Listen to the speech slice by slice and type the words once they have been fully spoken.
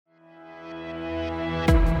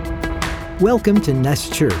Welcome to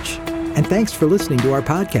Nest Church, and thanks for listening to our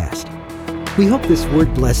podcast. We hope this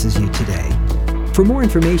word blesses you today. For more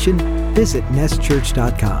information, visit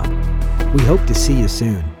nestchurch.com. We hope to see you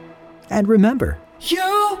soon. And remember, you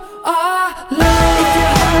are loved. If your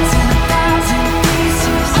heart's in 1,000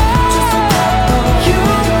 pieces, just remember, you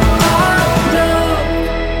are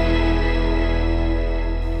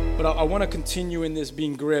loved. But I want to continue in this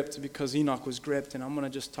being gripped because Enoch was gripped, and I'm going to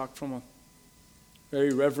just talk from a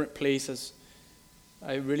very reverent place as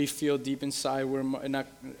I really feel deep inside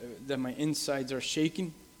that my insides are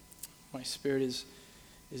shaking. My spirit is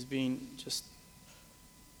being just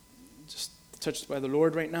touched by the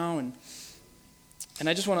Lord right now, and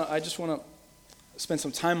I just want to spend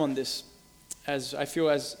some time on this, as I feel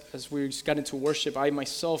as we got into worship, I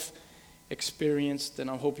myself experienced, and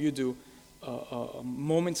I hope you do,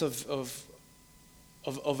 moments of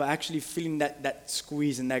actually feeling that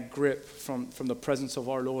squeeze and that grip from the presence of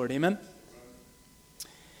our Lord. Amen?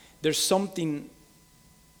 There's something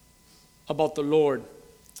about the Lord,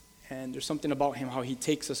 and there's something about Him, how He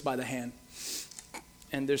takes us by the hand.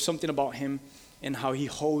 And there's something about Him and how He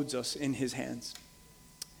holds us in His hands.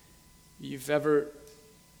 You've ever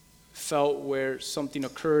felt where something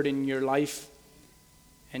occurred in your life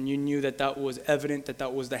and you knew that was evident,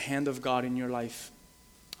 that was the hand of God in your life?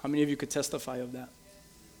 How many of you could testify of that?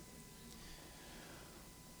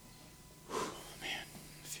 Man,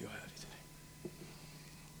 I feel heavy today.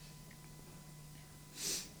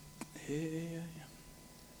 Yeah.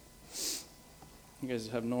 You guys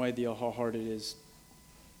have no idea how hard it is.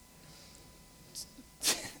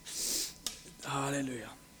 Hallelujah.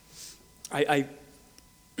 I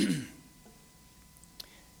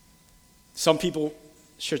some people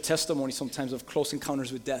share testimony sometimes of close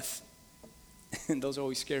encounters with death. And those are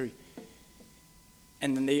always scary.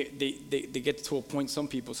 And then they get to a point, some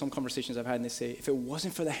conversations I've had, and they say, if it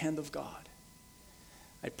wasn't for the hand of God,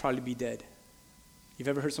 I'd probably be dead. You've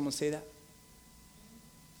ever heard someone say that?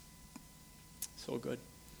 So good.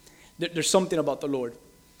 There's something about the Lord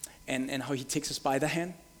and how He takes us by the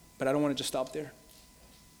hand, but I don't want to just stop there.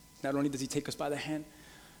 Not only does He take us by the hand,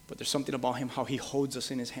 but there's something about Him, how He holds us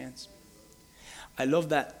in His hands. I love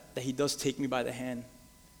that He does take me by the hand,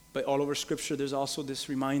 but all over Scripture there's also this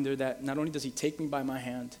reminder that not only does He take me by my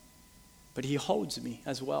hand, but He holds me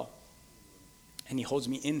as well. And He holds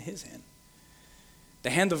me in His hand. The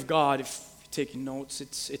hand of God, if you're taking notes,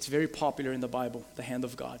 it's very popular in the Bible, the hand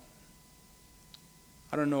of God.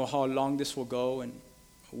 I don't know how long this will go and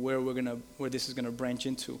where this is gonna branch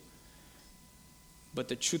into. But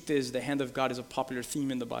the truth is, the hand of God is a popular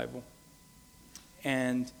theme in the Bible.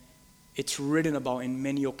 And it's written about in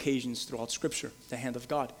many occasions throughout Scripture, the hand of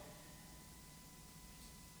God.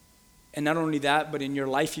 And not only that, but in your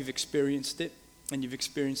life you've experienced it, and you've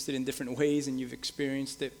experienced it in different ways, and you've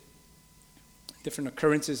experienced it, different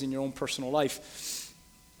occurrences in your own personal life.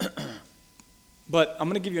 But I'm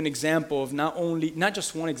going to give you an example of not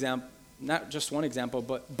just one example,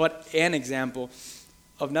 but an example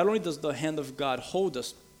of not only does the hand of God hold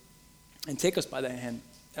us and take us by the hand,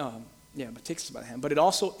 but it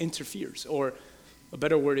also interferes, or a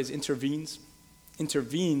better word is intervenes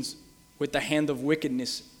with the hand of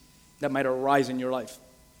wickedness that might arise in your life.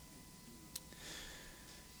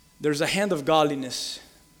 There's a hand of godliness,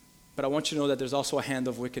 but I want you to know that there's also a hand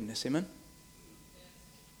of wickedness. Amen?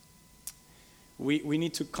 We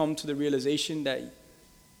need to come to the realization that,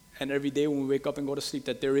 and every day when we wake up and go to sleep,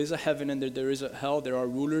 that there is a heaven and there is a hell. There are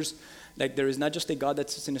rulers. Like there is not just a God that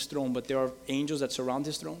sits in His throne, but there are angels that surround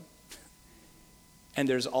His throne. And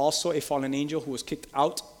there's also a fallen angel who was kicked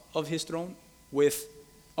out of His throne with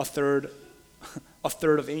a third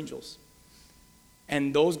of angels.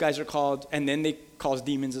 And those guys are called, and then they cause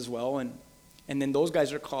demons as well, and then those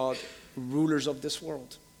guys are called rulers of this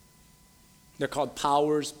world. They're called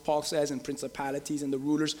powers, Paul says, and principalities, and the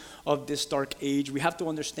rulers of this dark age. We have to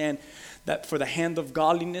understand that for the hand of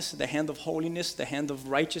godliness, the hand of holiness, the hand of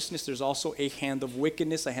righteousness, there's also a hand of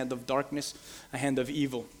wickedness, a hand of darkness, a hand of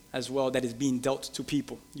evil as well that is being dealt to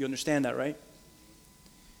people. You understand that, right?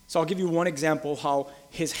 So I'll give you one example how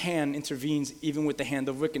His hand intervenes even with the hand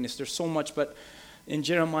of wickedness. There's so much, but in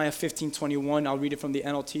Jeremiah 15:21, I'll read it from the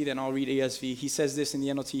NLT, then I'll read ASV. He says this in the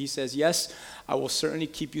NLT. He says, "Yes, I will certainly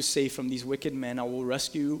keep you safe from these wicked men. I will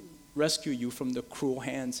rescue you from the cruel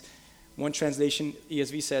hands." One translation,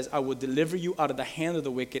 ESV says, "I will deliver you out of the hand of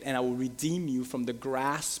the wicked, and I will redeem you from the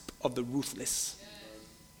grasp of the ruthless."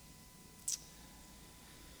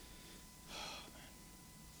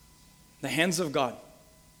 The hands of God.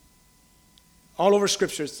 All over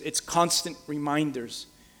Scripture, it's constant reminders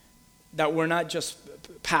that we're not just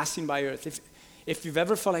passing by earth. If you've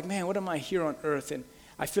ever felt like, man, what am I here on earth? And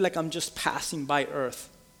I feel like I'm just passing by earth.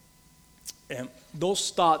 And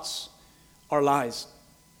those thoughts are lies.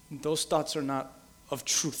 Those thoughts are not of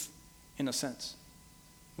truth, in a sense.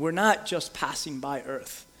 We're not just passing by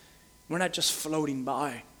earth. We're not just floating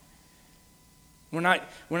by. We're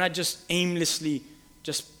not just aimlessly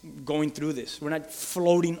just going through this. We're not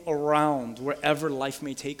floating around wherever life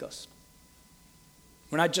may take us.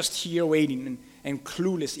 We're not just here waiting and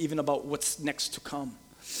clueless even about what's next to come.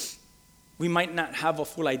 We might not have a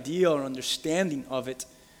full idea or understanding of it,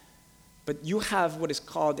 but you have what is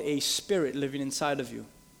called a spirit living inside of you.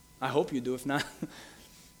 I hope you do. If not,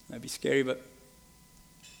 that'd be scary, but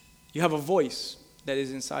you have a voice that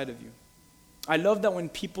is inside of you. I love that when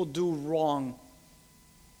people do wrong,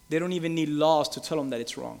 they don't even need laws to tell them that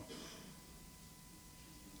it's wrong.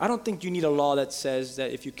 I don't think you need a law that says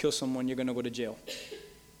that if you kill someone, you're going to go to jail.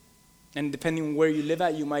 And depending on where you live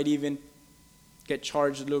at, you might even get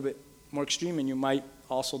charged a little bit more extreme, and you might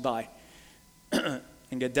also die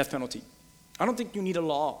and get death penalty. I don't think you need a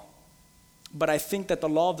law. But I think that the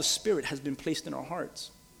law of the Spirit has been placed in our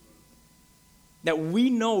hearts. That we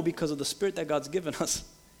know because of the Spirit that God's given us,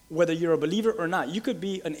 whether you're a believer or not. You could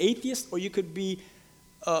be an atheist, or you could be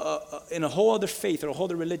in a whole other faith or a whole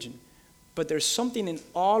other religion. But there's something in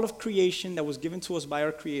all of creation that was given to us by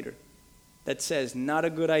our Creator that says, not a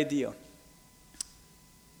good idea.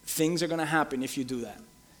 Things are going to happen if you do that.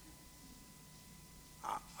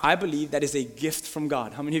 I believe that is a gift from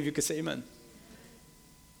God. How many of you could say amen?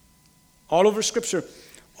 All over Scripture,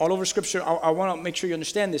 I want to make sure you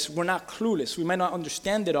understand this. We're not clueless. We might not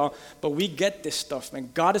understand it all, but we get this stuff, man.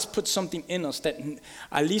 God has put something in us that,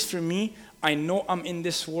 at least for me, I know I'm in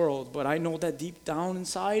this world, but I know that deep down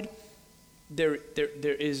inside, there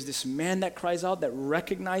is this man that cries out, that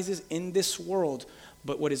recognizes in this world,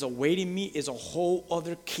 but what is awaiting me is a whole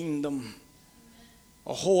other kingdom.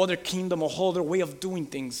 A whole other kingdom, a whole other way of doing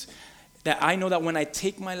things. That I know that when I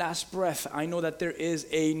take my last breath, I know that there is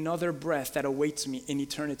another breath that awaits me in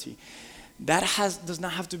eternity. That does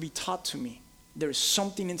not have to be taught to me. There is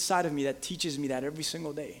something inside of me that teaches me that every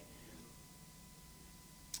single day.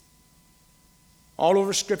 All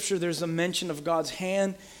over Scripture, there's a mention of God's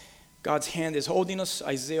hand. God's hand is holding us.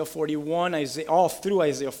 Isaiah 41, all through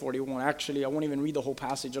Isaiah 41. Actually, I won't even read the whole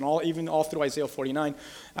passage, and even all through Isaiah 49.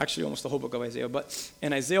 Actually, almost the whole book of Isaiah. But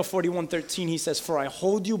in Isaiah 41:13, he says, "For I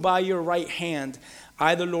hold you by your right hand,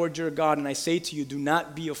 I the Lord your God, and I say to you, do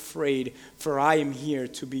not be afraid, for I am here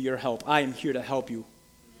to be your help." I am here to help you.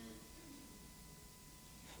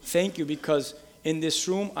 Thank you, because in this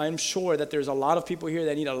room, I'm sure that there's a lot of people here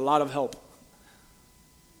that need a lot of help.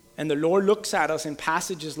 And the Lord looks at us in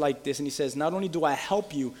passages like this, and he says, not only do I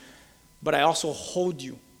help you, but I also hold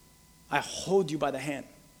you. I hold you by the hand.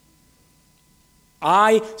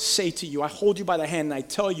 I say to you, I hold you by the hand, and I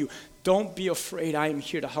tell you, don't be afraid. I am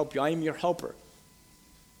here to help you. I am your helper.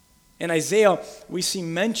 In Isaiah, we see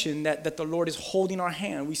mention that the Lord is holding our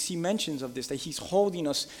hand. We see mentions of this, that he's holding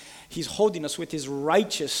us with his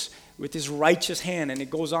righteous hand, and it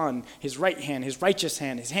goes on, his right hand, his righteous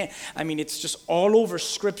hand, his hand. I mean, it's just all over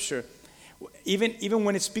Scripture. Even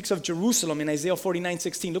when it speaks of Jerusalem in Isaiah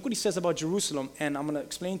 49:16, look what he says about Jerusalem, and I'm going to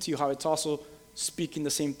explain to you how it's also speaking the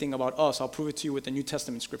same thing about us. I'll prove it to you with the New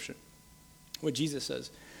Testament Scripture, what Jesus says.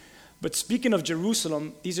 But speaking of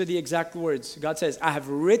Jerusalem, these are the exact words. God says, I have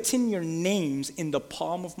written your names in the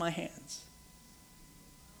palm of my hands.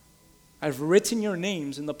 I've written your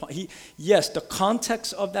names in the palm. Yes, the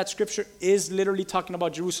context of that scripture is literally talking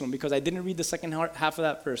about Jerusalem, because I didn't read the second half of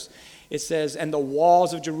that verse. It says, and the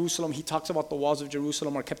walls of Jerusalem, he talks about the walls of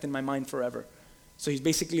Jerusalem are kept in my mind forever. So he's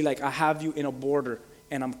basically like, I have you in a border,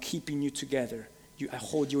 and I'm keeping you together. I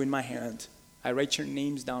hold you in my hand. I write your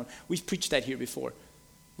names down. We've preached that here before.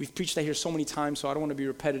 We've preached that here so many times, so I don't want to be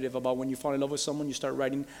repetitive about when you fall in love with someone, you start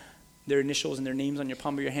writing their initials and their names on your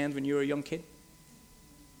palm of your hand when you were a young kid.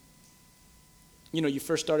 You know, you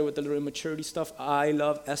first started with the little immaturity stuff. I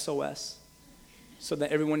love SOS. So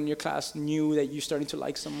that everyone in your class knew that you're starting to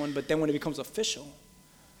like someone. But then when it becomes official,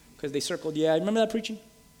 because they circled, yeah, remember that preaching?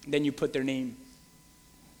 Then you put their name.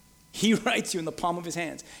 He writes you in the palm of his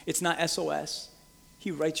hands. It's not SOS. He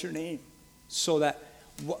writes your name so that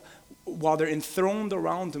while they're enthroned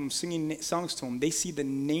around him, singing songs to him, they see the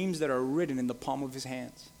names that are written in the palm of his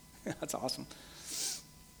hands. That's awesome.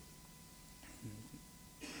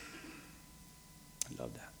 I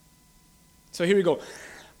love that. So here we go.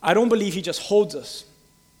 I don't believe he just holds us.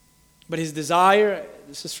 But his desire,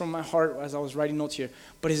 this is from my heart as I was writing notes here,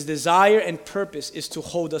 but his desire and purpose is to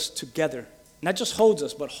hold us together. Not just holds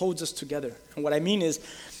us, but holds us together. And what I mean is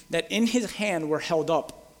that in his hand we're held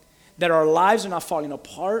up. That our lives are not falling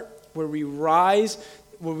apart, where we rise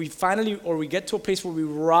where we finally, or we get to a place where we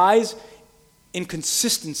rise in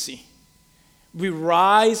consistency. We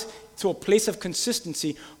rise to a place of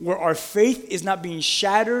consistency where our faith is not being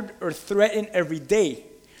shattered or threatened every day,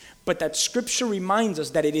 but that Scripture reminds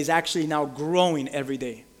us that it is actually now growing every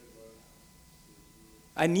day.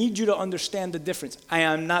 I need you to understand the difference. I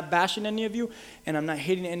am not bashing any of you, and I'm not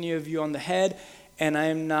hitting any of you on the head, and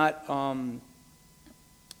I'm not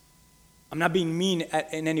being mean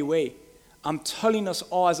in any way. I'm telling us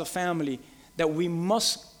all as a family that we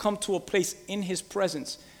must come to a place in His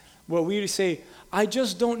presence where we say, I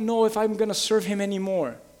just don't know if I'm going to serve Him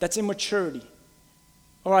anymore. That's immaturity.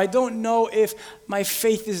 Or I don't know if my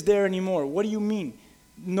faith is there anymore. What do you mean?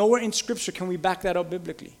 Nowhere in Scripture can we back that up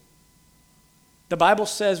biblically. The Bible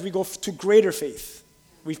says we go to greater faith.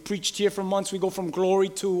 We've preached here for months. We go from glory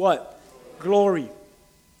to what? Glory.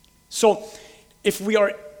 So if we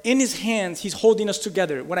are in His hands, He's holding us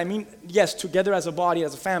together. What I mean, yes, together as a body,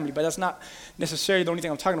 as a family, but that's not necessarily the only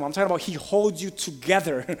thing I'm talking about. I'm talking about He holds you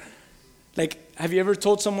together. Like, have you ever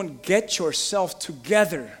told someone, get yourself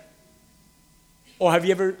together? Or have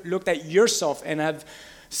you ever looked at yourself and have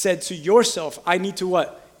said to yourself, I need to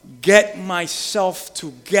what? Get myself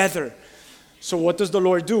together. So what does the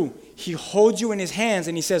Lord do? He holds you in His hands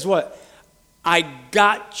and He says what? I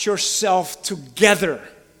got yourself together.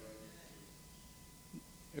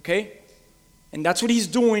 Okay? And that's what He's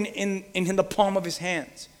doing in the palm of His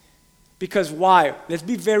hands. Because why? Let's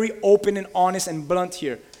be very open and honest and blunt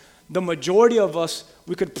here. The majority of us,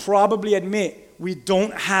 we could probably admit, we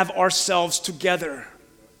don't have ourselves together.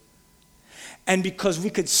 And because we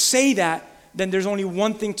could say that, then there's only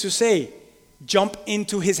one thing to say. Jump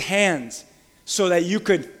into His hands so that you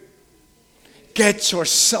could get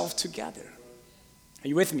yourself together. Are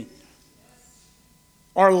you with me?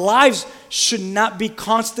 Our lives should not be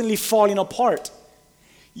constantly falling apart.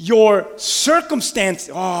 Your circumstance,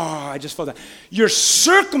 I just felt that. Your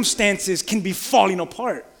circumstances can be falling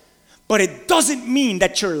apart. But it doesn't mean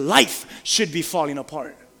that your life should be falling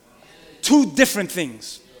apart. Two different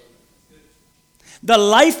things. The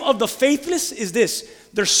life of the faithless is this.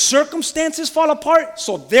 Their circumstances fall apart,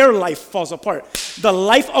 so their life falls apart. The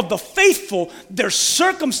life of the faithful, their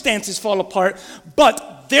circumstances fall apart,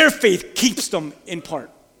 but their faith keeps them in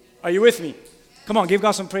part. Are you with me? Come on, give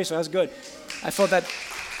God some praise. So that's good. I felt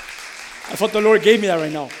the Lord gave me that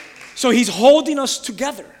right now. So He's holding us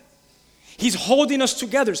together. He's holding us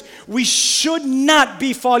together. We should not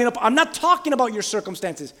be falling apart. I'm not talking about your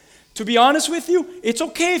circumstances. To be honest with you, it's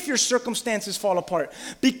okay if your circumstances fall apart.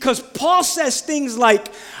 Because Paul says things like,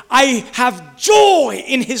 I have joy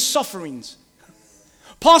in his sufferings.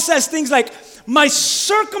 Paul says things like, my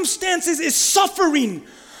circumstances is suffering,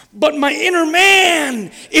 but my inner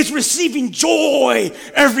man is receiving joy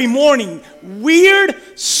every morning. Weird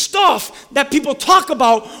stuff that people talk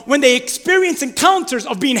about when they experience encounters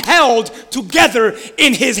of being held together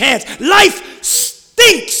in his hands. Life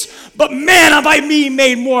stinks, but man, have I been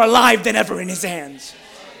made more alive than ever in his hands.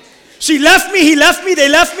 She left me, he left me, they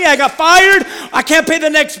left me, I got fired, I can't pay the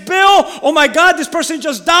next bill, oh my God, this person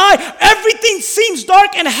just died. Everything seems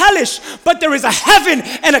dark and hellish, but there is a heaven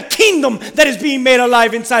and a kingdom that is being made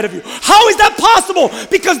alive inside of you. How is that possible?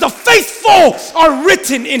 Because the faithful are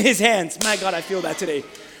written in his hands. My God, I feel that today.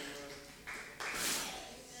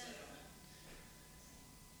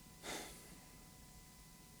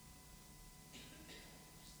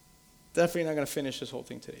 Definitely not going to finish this whole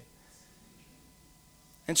thing today.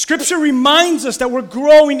 And Scripture reminds us that we're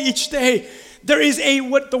growing each day. There is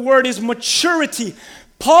what the word is maturity.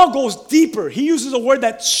 Paul goes deeper. He uses a word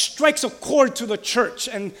that strikes a chord to the church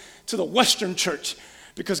and to the Western church.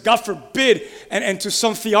 Because God forbid, and to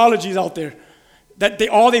some theologies out there, that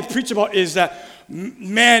all they preach about is that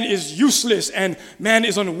man is useless and man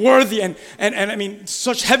is unworthy. And I mean,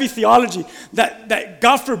 such heavy theology that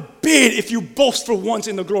God forbid if you boast for once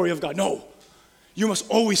in the glory of God. No. You must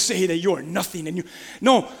always say that you are nothing.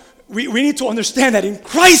 We need to understand that in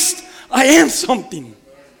Christ, I am something.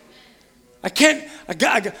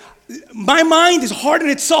 My mind is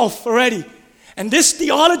hardened itself already. And this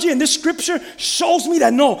theology and this scripture shows me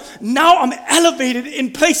that now I'm elevated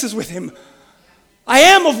in places with him. I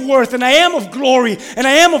am of worth and I am of glory and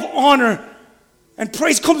I am of honor. And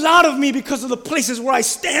praise comes out of me because of the places where I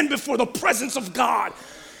stand before the presence of God.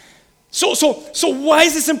 So why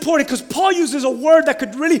is this important? Because Paul uses a word that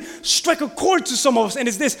could really strike a chord to some of us, and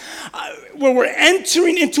it's this, where we're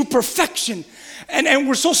entering into perfection, and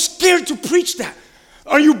we're so scared to preach that.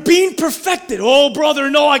 Are you being perfected? Oh, brother,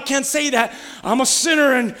 no, I can't say that. I'm a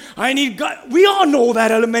sinner and I need God. We all know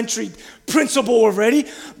that elementary principle already.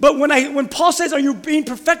 But when Paul says, are you being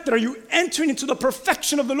perfected? Are you entering into the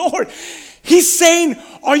perfection of the Lord? He's saying,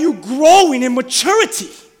 are you growing in maturity?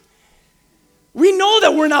 We know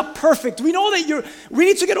that we're not perfect. We know that we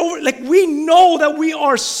need to get over, we know that we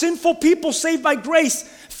are sinful people saved by grace.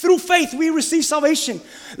 Through faith, we receive salvation.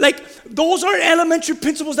 Those are elementary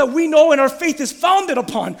principles that we know and our faith is founded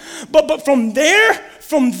upon. But from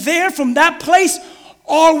that place,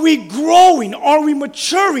 are we growing? Are we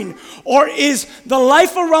maturing? Or is the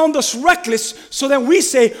life around us reckless so that we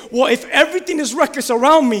say, well, if everything is reckless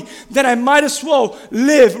around me, then I might as well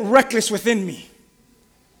live reckless within me?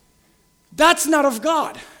 That's not of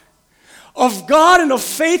God. Of God and of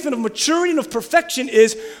faith and of maturity and of perfection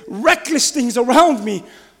is reckless things around me.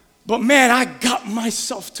 But man, I got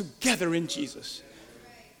myself together in Jesus.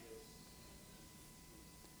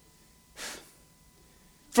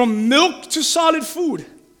 From milk to solid food.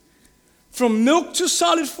 From milk to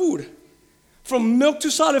solid food. From milk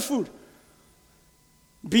to solid food.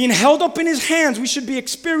 Being held up in his hands, we should be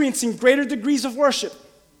experiencing greater degrees of worship.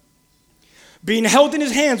 Being held in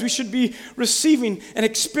his hands, we should be receiving and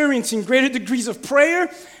experiencing greater degrees of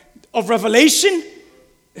prayer, of revelation,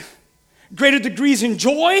 greater degrees in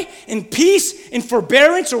joy, in peace, in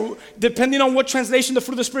forbearance, or depending on what translation, the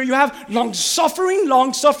fruit of the Spirit you have, long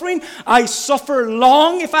suffering. I suffer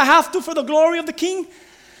long if I have to for the glory of the King.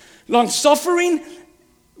 Long suffering.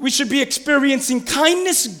 We should be experiencing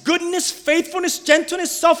kindness, goodness, faithfulness,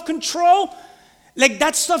 gentleness, self-control.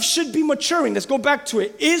 That stuff should be maturing. Let's go back to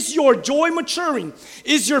it. Is your joy maturing?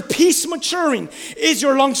 Is your peace maturing? Is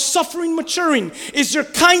your long suffering maturing? Is your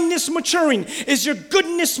kindness maturing? Is your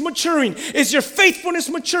goodness maturing? Is your faithfulness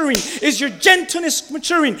maturing? Is your gentleness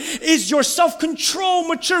maturing? Is your self-control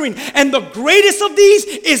maturing? And the greatest of these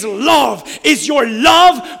is love. Is your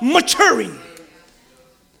love maturing?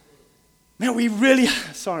 Man,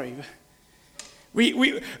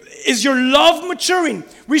 is your love maturing?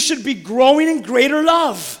 We should be growing in greater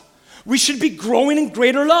love. We should be growing in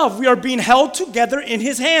greater love. We are being held together in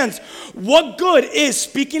his hands. What good is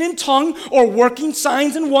speaking in tongue or working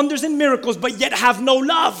signs and wonders and miracles, but yet have no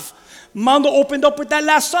love? Mando opened up with that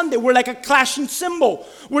last Sunday. We're like a clashing cymbal.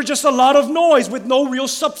 We're just a lot of noise with no real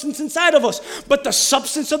substance inside of us. But the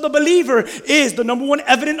substance of the believer is, the number one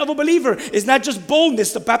evidence of a believer is not just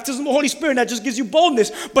boldness, the baptism of the Holy Spirit that just gives you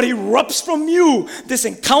boldness, but erupts from you this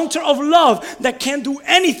encounter of love that can't do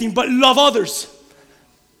anything but love others.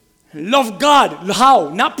 Love God. How?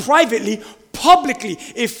 Not privately, publicly.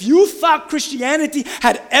 If you thought Christianity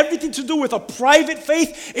had everything to do with a private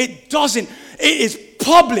faith, it doesn't. It is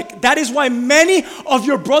public. That is why many of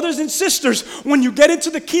your brothers and sisters, when you get into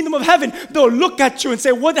the kingdom of heaven, they'll look at you and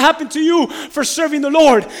say, what happened to you for serving the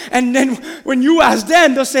Lord? And then when you ask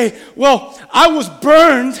them, they'll say, well, I was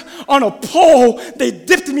burned on a pole. They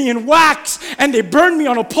dipped me in wax and they burned me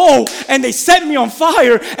on a pole and they set me on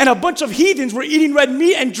fire, and a bunch of heathens were eating red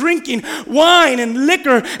meat and drinking wine and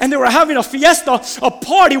liquor, and they were having a fiesta, a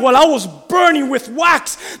party, while I was burning with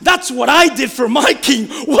wax. That's what I did for my king.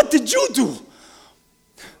 What did you do?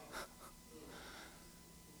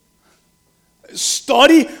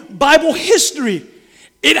 Study Bible history.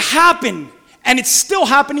 It happened, and it's still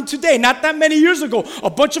happening today. Not that many years ago, a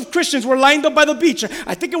bunch of Christians were lined up by the beach.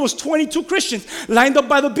 I think it was 22 Christians lined up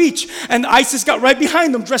by the beach, and ISIS got right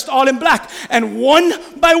behind them, dressed all in black. And one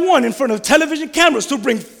by one, in front of television cameras to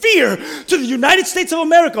bring fear to the United States of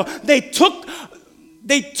America, they took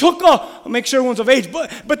make sure everyone's of age,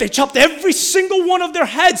 but they chopped every single one of their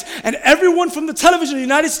heads, and everyone from the television in the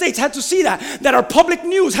United States had to see that our public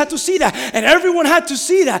news had to see that, and everyone had to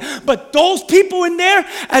see that. But those people in there,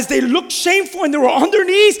 as they looked shameful and they were on their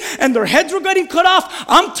knees and their heads were getting cut off,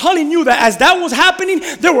 I'm telling you that as that was happening,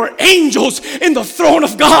 there were angels in the throne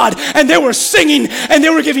of God, and they were singing and they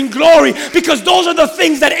were giving glory, because those are the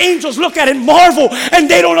things that angels look at and marvel, and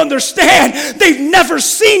they don't understand. They've never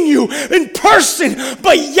seen you in person,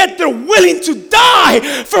 but yet they're willing to die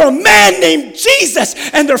for a man named Jesus,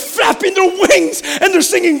 and they're flapping their wings and they're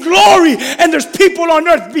singing glory, and there's people on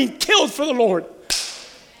earth being killed for the Lord.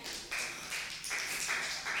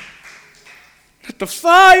 Let the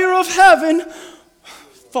fire of heaven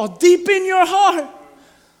fall deep in your heart.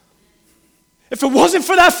 If it wasn't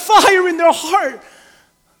for that fire in their heart,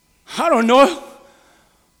 I don't know,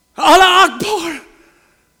 Allah Akbar.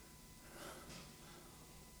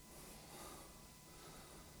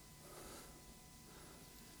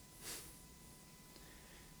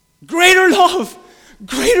 Greater love,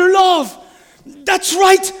 greater love. That's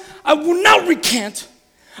right. I will not recant.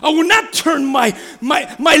 I will not turn my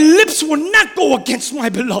lips will not go against my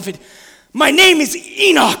beloved. My name is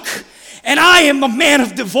Enoch, and I am a man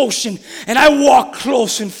of devotion, and I walk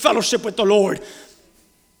close in fellowship with the Lord.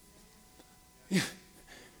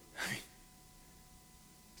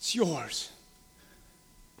 It's yours.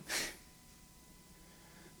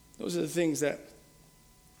 Those are the things that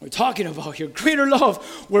we're talking about here. Greater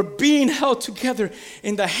love. We're being held together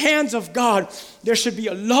in the hands of God. There should be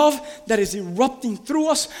a love that is erupting through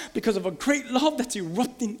us because of a great love that's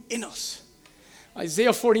erupting in us.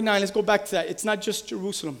 Isaiah 49, let's go back to that. It's not just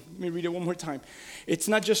Jerusalem. Let me read it one more time. It's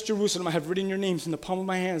not just Jerusalem. I have written your names in the palm of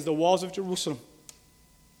my hands, the walls of Jerusalem.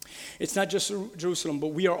 It's not just Jerusalem, but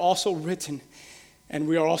we are also written and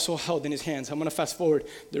we are also held in his hands. I'm going to fast forward.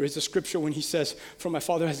 There is a scripture when he says, for my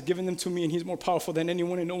Father has given them to me, and he's more powerful than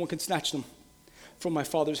anyone, and no one can snatch them from my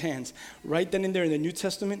Father's hands. Right then and there in the New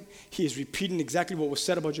Testament, he is repeating exactly what was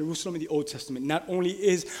said about Jerusalem in the Old Testament. Not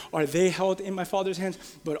only are they held in my Father's hands,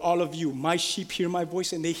 but all of you, my sheep hear my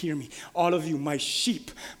voice and they hear me. All of you, my sheep,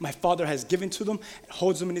 my Father has given to them,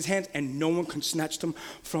 holds them in his hands, and no one can snatch them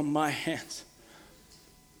from my hands.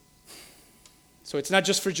 So it's not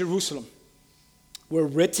just for Jerusalem. We're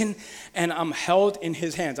written, and I'm held in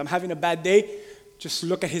his hands. I'm having a bad day. Just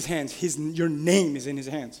look at his hands. Your name is in his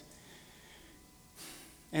hands.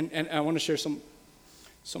 And I want to share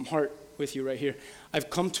some heart with you right here. I've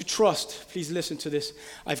come to trust. Please listen to this.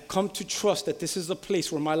 I've come to trust that this is the place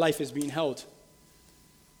where my life is being held.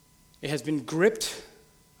 It has been gripped.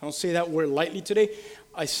 I don't say that word lightly today.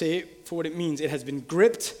 I say it for what it means. It has been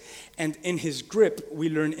gripped, and in his grip, we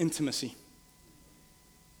learn intimacy.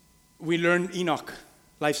 We learn Enoch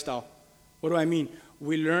lifestyle. What do I mean?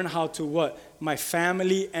 We learn how to what? My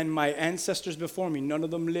family and my ancestors before me, none of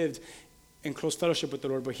them lived in close fellowship with the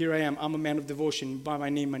Lord, but here I am. I'm a man of devotion by my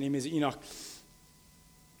name. My name is Enoch.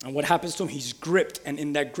 And what happens to him? He's gripped, and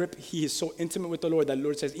in that grip, he is so intimate with the Lord that the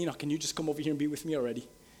Lord says, Enoch, can you just come over here and be with me already?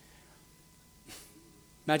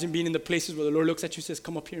 Imagine being in the places where the Lord looks at you and says,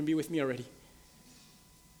 come up here and be with me already.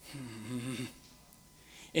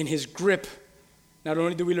 In his grip, not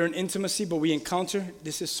only do we learn intimacy, but we encounter.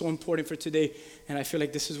 This is so important for today, and I feel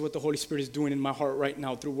like this is what the Holy Spirit is doing in my heart right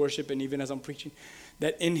now through worship and even as I'm preaching,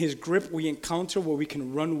 that in his grip we encounter where we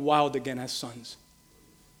can run wild again as sons.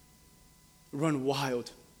 Run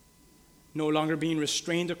wild. No longer being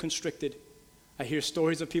restrained or constricted. I hear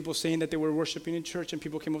stories of people saying that they were worshiping in church, and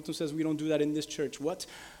people came up to them and says, we don't do that in this church. What?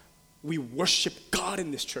 We worship God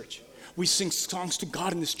in this church. We sing songs to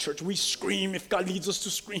God in this church. We scream if God leads us to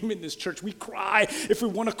scream in this church. We cry if we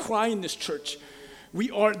want to cry in this church.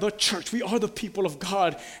 We are the church. We are the people of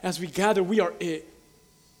God. As we gather, we are it.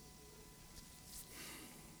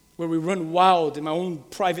 Where we run wild in my own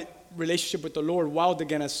private relationship with the Lord, wild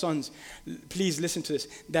again as sons. Please listen to this,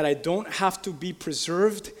 that I don't have to be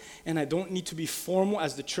preserved and I don't need to be formal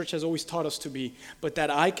as the church has always taught us to be, but that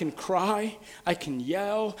I can cry, I can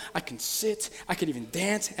yell, I can sit, I can even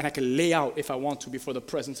dance, and I can lay out if I want to before the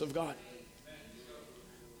presence of God.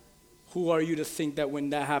 Who are you to think that when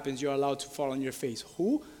that happens, you're allowed to fall on your face?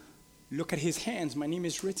 Who? Look at his hands. My name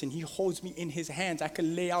is written. He holds me in his hands. I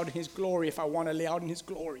can lay out in his glory if I want to lay out in his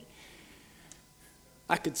glory.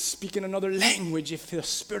 I could speak in another language if the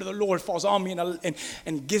Spirit of the Lord falls on me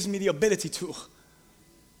and gives me the ability to.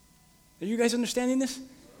 Are you guys understanding this?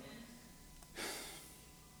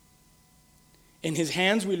 In his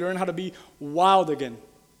hands, we learn how to be wild again.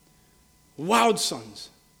 Wild sons.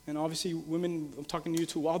 And obviously, women, I'm talking to you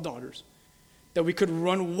too, wild daughters. That we could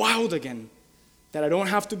run wild again. That I don't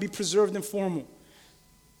have to be preserved and formal.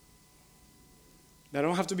 That I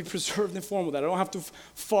don't have to be preserved and formal. That I don't have to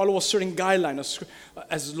follow a certain guideline.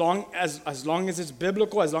 As long as it's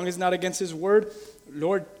biblical, as long as it's not against his word,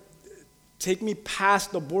 Lord, take me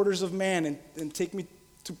past the borders of man and take me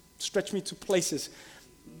to, stretch me to places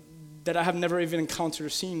that I have never even encountered or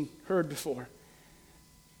seen, heard before.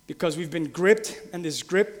 Because we've been gripped, and this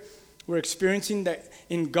grip, we're experiencing that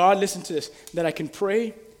in God, listen to this, that I can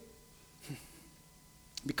pray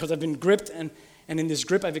because I've been gripped, and in this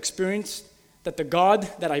grip I've experienced that the God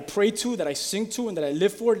that I pray to, that I sing to, and that I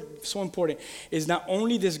live for, so important, is not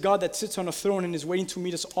only this God that sits on a throne and is waiting to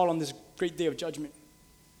meet us all on this great day of judgment,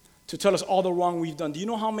 to tell us all the wrong we've done. Do you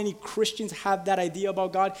know how many Christians have that idea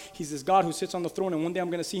about God? He's this God who sits on the throne, and one day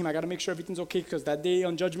I'm going to see him. I got to make sure everything's okay, because that day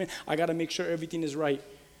on judgment, I got to make sure everything is right.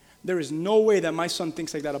 There is no way that my son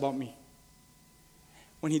thinks like that about me.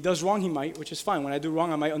 When he does wrong, he might, which is fine. When I do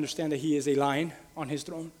wrong, I might understand that he is a lion on his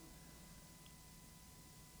throne.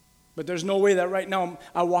 But there's no way that right now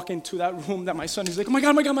I walk into that room that my son is like, oh my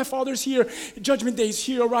God, my father's here. Judgment day is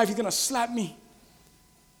here, arrive. He's going to slap me.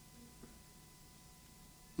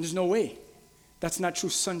 There's no way. That's not true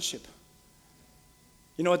sonship.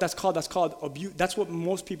 You know what that's called? That's called abuse. That's what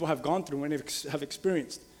most people have gone through and have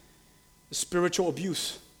experienced. Spiritual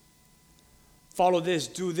abuse. Follow this,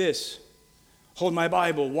 do this. Hold my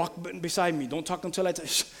Bible, walk beside me. Don't talk until I tell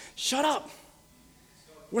you. Shut up.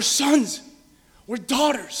 We're sons. We're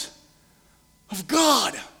daughters of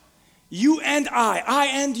God. You and I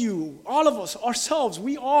and you, all of us, ourselves,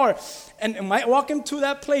 we are. And walking to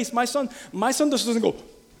that place, my son doesn't go,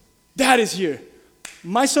 Dad is here.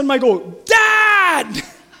 My son might go, Dad!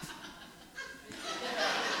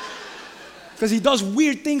 Because he does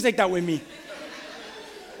weird things like that with me.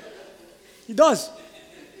 He does.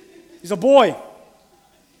 He's a boy.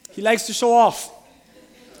 He likes to show off.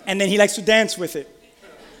 And then he likes to dance with it.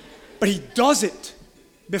 But he does it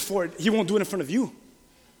before. He won't do it in front of you.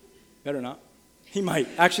 Better not. He might.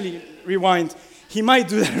 Actually, rewind. He might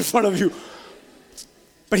do that in front of you.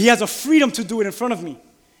 But he has a freedom to do it in front of me.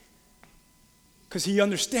 Because he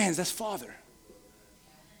understands that's Father.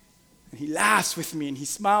 And he laughs with me and he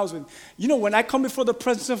smiles with me. You know, when I come before the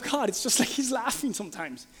presence of God, it's just like he's laughing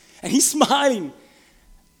sometimes. And he's smiling.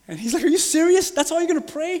 And he's like, are you serious? That's all you're going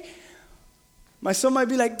to pray? My son might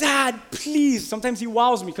be like, Dad, please. Sometimes he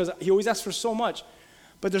wows me because he always asks for so much.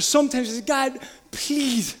 But there's sometimes he says, God,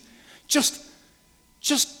 please, just.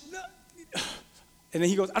 And then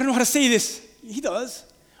he goes, I don't know how to say this. He does.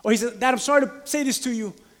 Or he says, Dad, I'm sorry to say this to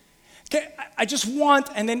you. Okay, I just want,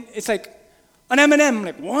 and then it's like, an M&M. I'm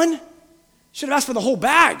like, one? Should have asked for the whole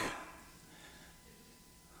bag.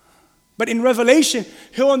 But in Revelation,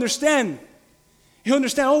 he'll understand. He'll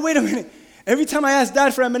understand, oh, wait a minute. Every time I ask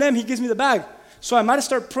Dad for M&M, he gives me the bag. So I might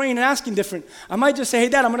start praying and asking different. I might just say, hey,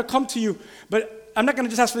 Dad, I'm going to come to you. But I'm not going to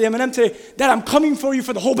just ask for the M&M today. Dad, I'm coming for you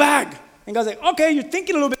for the whole bag. And God's like, okay, you're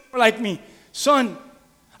thinking a little bit more like me. Son,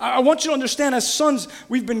 I want you to understand as sons,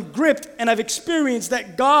 we've been gripped and I've experienced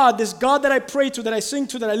that God, this God that I pray to, that I sing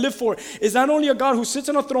to, that I live for, is not only a God who sits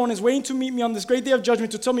on a throne and is waiting to meet me on this great day of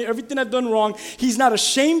judgment to tell me everything I've done wrong. He's not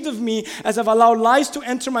ashamed of me as I've allowed lies to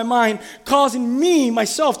enter my mind, causing me,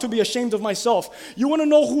 myself, to be ashamed of myself. You want to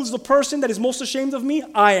know who's the person that is most ashamed of me?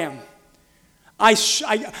 I am.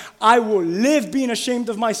 I will live being ashamed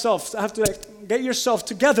of myself. So I have to get yourself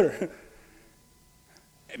together.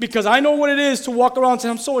 Because I know what it is to walk around and say,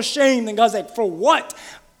 I'm so ashamed. And God's like, for what?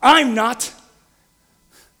 I'm not.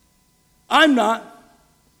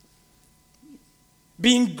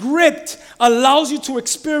 Being gripped allows you to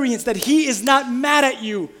experience that He is not mad at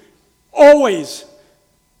you. Always.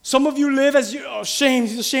 Some of you live as you, ashamed.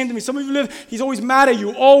 He's ashamed of me. Some of you live, He's always mad at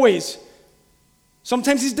you. Always.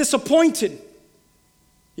 Sometimes He's disappointed.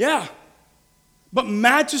 Yeah. But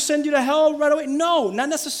mad to send you to hell right away? No, not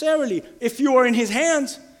necessarily. If you are in His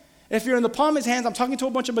hands, if you're in the palm of His hands, I'm talking to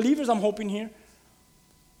a bunch of believers, I'm hoping here.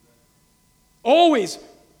 Always.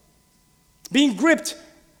 Being gripped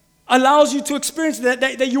allows you to experience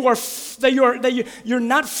that you're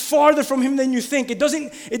not farther from Him than you think. It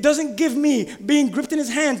doesn't give me, being gripped in His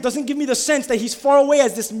hands, doesn't give me the sense that He's far away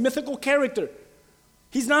as this mythical character.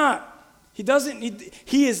 He's not.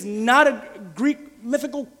 He is not a Greek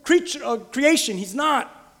mythical creation. He's not.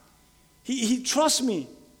 He trusts me.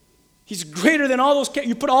 He's greater than all those.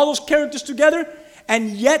 You put all those characters together,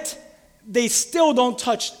 and yet they still don't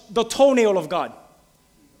touch the toenail of God.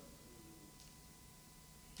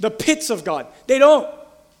 The pits of God. They don't.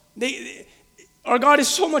 Our God is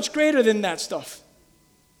so much greater than that stuff.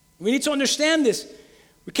 We need to understand this.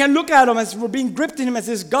 We can't look at Him as we're being gripped in Him as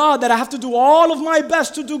this God that I have to do all of my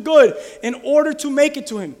best to do good in order to make it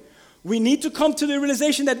to Him. We need to come to the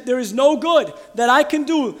realization that there is no good that I can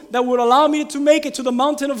do that would allow me to make it to the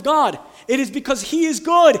mountain of God. It is because He is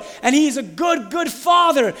good, and He is a good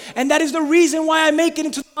Father. And that is the reason why I make it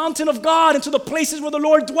into the mountain of God, into the places where the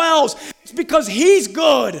Lord dwells. It's because He's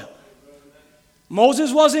good.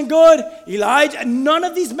 Moses wasn't good. Elijah, none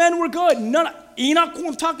of these men were good. Enoch, who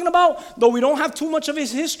I'm talking about, though we don't have too much of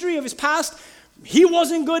his history, of his past, he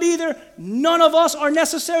wasn't good either. None of us are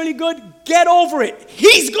necessarily good. Get over it.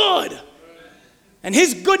 He's good. And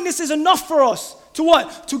His goodness is enough for us. To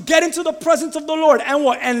what? To get into the presence of the Lord. And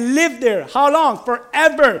what? And live there. How long?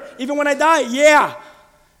 Forever. Even when I die? Yeah.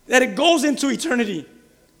 That it goes into eternity.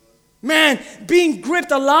 Man, being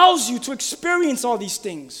gripped allows you to experience all these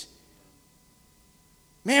things.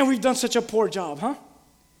 Man, we've done such a poor job, huh?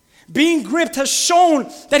 Being gripped has shown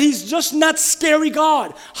that He's just not scary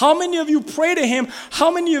God. How many of you pray to Him?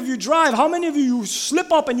 How many of you drive? How many of you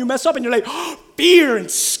slip up and you mess up and you're like, oh, fear and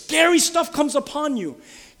scary stuff comes upon you?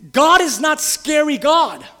 God is not scary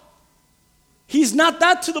God. He's not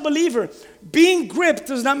that to the believer. being gripped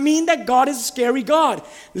does not mean that God is a scary God.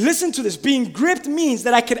 Listen to this. Being gripped means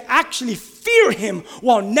that I could actually fear him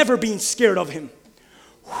while never being scared of him.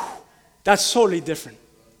 That's totally different.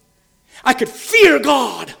 I could fear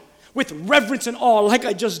God with reverence and awe like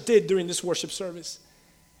I just did during this worship service.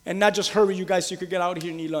 And not just hurry you guys so you could get out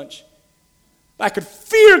here and eat lunch. I could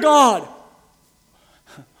fear God.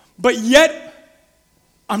 But yet,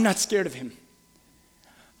 I'm not scared of him.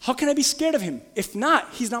 How can I be scared of him? If not,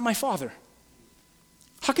 he's not my father.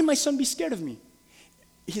 How can my son be scared of me?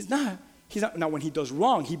 He's not. Now, when he does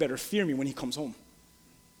wrong, he better fear me when he comes home.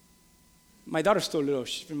 My daughter's still little.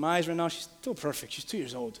 In my eyes right now, she's still perfect. She's 2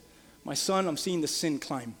 years old. My son, I'm seeing the sin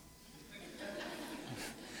climb.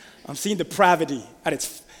 I'm seeing depravity at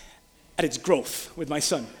its growth with my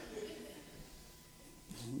son.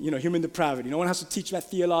 Human depravity. No one has to teach that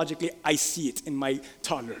theologically. I see it in my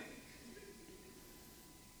toddler.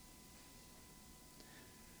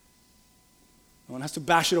 No one has to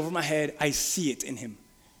bash it over my head. I see it in him.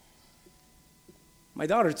 My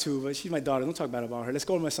daughter too, but she's my daughter. Don't talk bad about her. Let's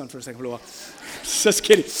go to my son for a second for a while. Just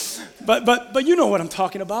kidding. But you know what I'm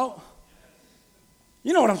talking about.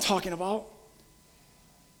 You know what I'm talking about.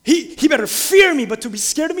 He better fear me, but to be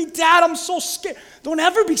scared of me, Dad, I'm so scared. Don't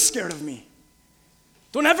ever be scared of me.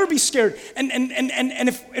 Don't ever be scared. And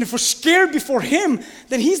if we're scared before him,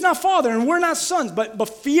 then he's not father and we're not sons. But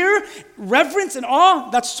fear, reverence, and awe,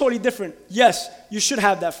 that's totally different. Yes, you should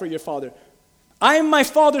have that for your father. I am my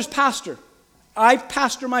father's pastor. I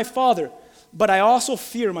pastor my father, but I also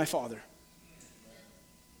fear my father.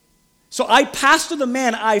 So I pastor the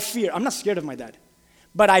man I fear. I'm not scared of my dad,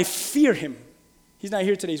 but I fear him. He's not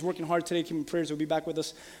here today. He's working hard today. Keep him in prayers. He'll be back with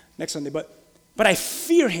us next Sunday. But I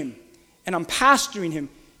fear him, and I'm pastoring him,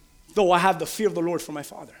 though I have the fear of the Lord for my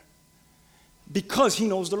father, because he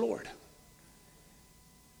knows the Lord.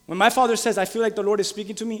 When my father says, I feel like the Lord is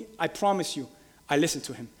speaking to me, I promise you, I listen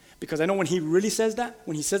to him. Because I know when he really says that,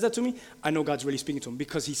 when he says that to me, I know God's really speaking to him.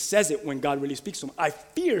 Because he says it when God really speaks to him. I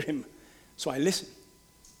fear him, so I listen.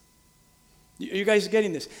 You guys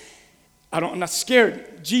getting this? I'm not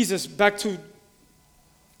scared. Jesus, back to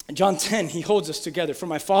John 10, he holds us together. For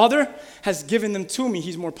my Father has given them to me.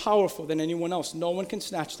 He's more powerful than anyone else. No one can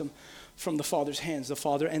snatch them from the Father's hands. The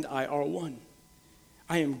Father and I are one.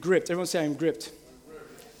 I am gripped. Everyone say, I am gripped.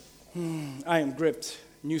 I am gripped.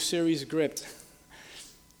 New series, Gripped.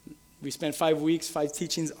 We spent 5 weeks, 5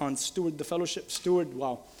 teachings on steward the fellowship. Steward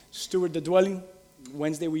the dwelling.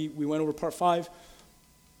 Wednesday we went over part 5.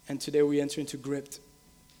 And today we enter into gripped.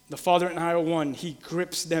 The Father and I are one. He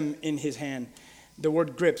grips them in his hand. The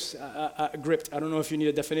word gripped. I don't know if you need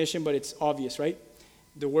a definition, but it's obvious, right?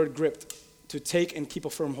 The word gripped. To take and keep a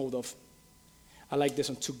firm hold of. I like this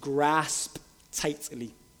one. To grasp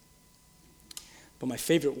tightly. But my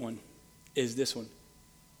favorite one is this one.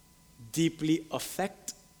 Deeply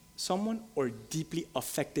affect someone or deeply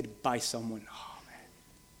affected by someone. Oh,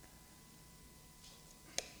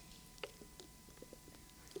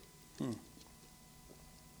 man.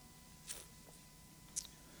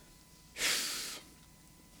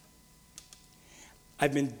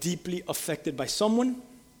 I've been deeply affected by someone,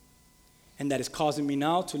 and that is causing me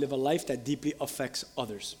now to live a life that deeply affects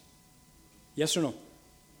others. Yes or no?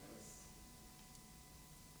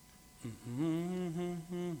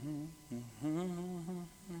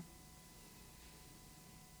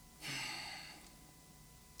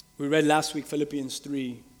 We read last week Philippians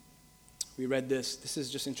 3. We read this. This is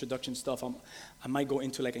just introduction stuff. I might go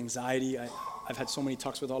into like anxiety. I've had so many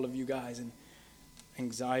talks with all of you guys, and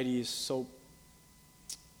anxiety is so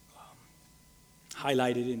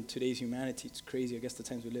highlighted in today's humanity. It's crazy, I guess, the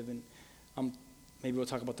times we live in. Maybe we'll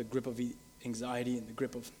talk about the grip of anxiety and the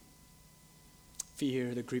grip of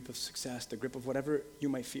fear, the grip of success, the grip of whatever you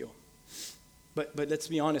might feel. But let's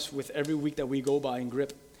be honest, with every week that we go by in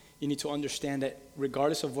grip, you need to understand that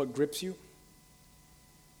regardless of what grips you,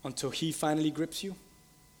 until he finally grips you,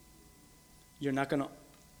 you're not gonna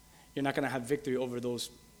have victory over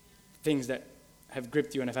those things that have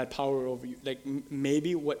gripped you and have had power over you. Like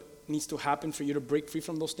maybe what needs to happen for you to break free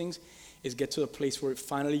from those things is get to a place where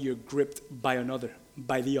finally you're gripped by another,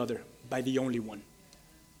 by the only one,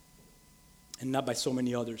 and not by so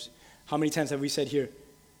many others. How many times have we said here,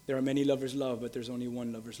 there are many lovers love, but there's only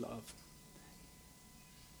one lover's love?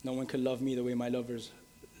 No one can love me the way my lover's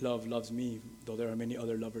love loves me, though there are many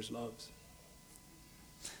other lovers' loves.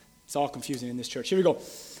 It's all confusing in this church. Here we go.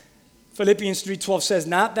 Philippians 3:12 says,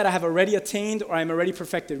 not that I have already attained or I am already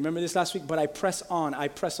perfected. Remember this last week? But I press on. I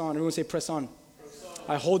press on. Everyone say press on. Press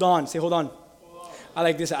on. I hold on. Say hold on. Hold on. I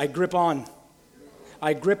like this. I grip on.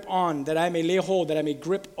 I grip on, that I may lay hold, that I may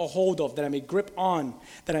grip a hold of, that I may grip on,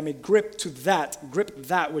 that I may grip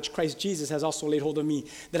that which Christ Jesus has also laid hold of me,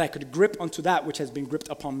 that I could grip onto that which has been gripped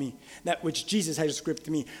upon me, that which Jesus has gripped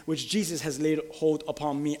me, which Jesus has laid hold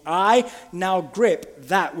upon me. I now grip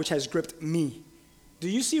that which has gripped me. Do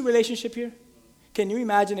you see relationship here? Can you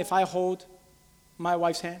imagine if I hold my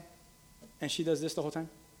wife's hand and she does this the whole time?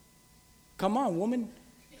 Come on, woman.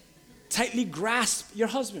 Tightly grasp your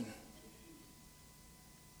husband.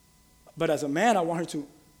 But as a man, I want her to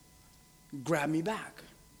grab me back.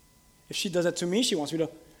 If she does that to me, she wants me to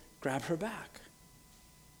grab her back.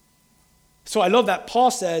 So I love that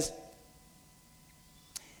Paul says,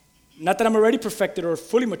 not that I'm already perfected or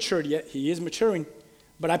fully matured yet. He is maturing.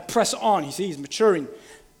 But I press on. You see, he's maturing.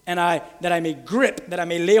 And that I may grip, that I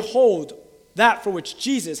may lay hold that for which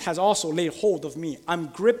Jesus has also laid hold of me. I'm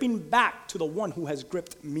gripping back to the one who has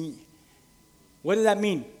gripped me. What does that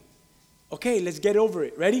mean? Okay, let's get over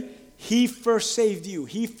it. Ready? He first saved you.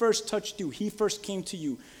 He first touched you. He first came to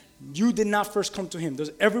you. You did not first come to him. Does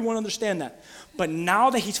everyone understand that? But now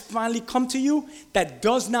that he's finally come to you, that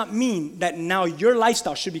does not mean that now your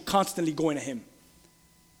lifestyle should be constantly going to him.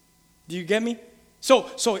 Do you get me?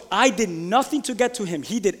 So I did nothing to get to him.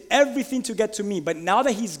 He did everything to get to me. But now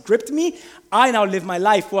that he's gripped me, I now live my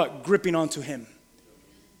life, what? Gripping onto him.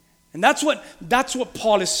 And that's what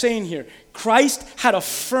Paul is saying here. Christ had a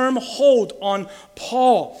firm hold on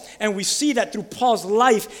Paul. And we see that through Paul's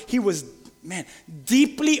life, he was,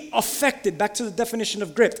 deeply affected. Back to the definition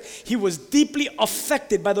of gripped. He was deeply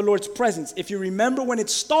affected by the Lord's presence. If you remember when it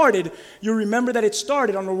started, you remember that it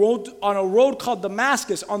started on a road called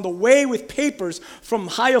Damascus, on the way with papers from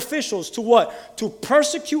high officials to what? To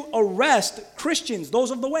persecute, arrest Christians, those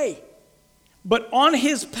of the way. But on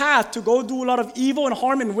his path to go do a lot of evil and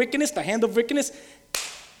harm and wickedness, the hand of wickedness,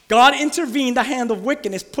 God intervened the hand of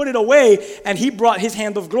wickedness, put it away, and he brought his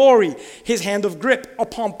hand of glory, his hand of grip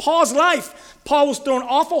upon Paul's life. Paul was thrown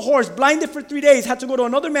off a horse, blinded for 3 days, had to go to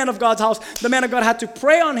another man of God's house. The man of God had to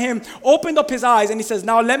pray on him, opened up his eyes, and he says,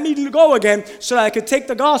 now let me go again so that I could take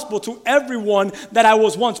the gospel to everyone that I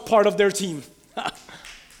was once part of their team.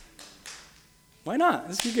 Why not?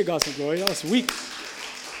 Let's give God some glory. That was weak.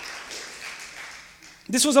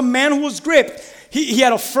 This was a man who was gripped. He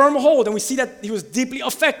had a firm hold, and we see that he was deeply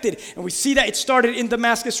affected. And we see that it started in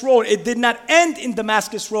Damascus Road. It did not end in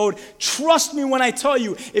Damascus Road. Trust me when I tell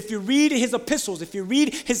you, if you read his epistles, if you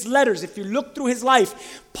read his letters, if you look through his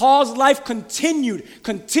life, Paul's life continued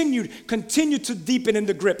to deepen in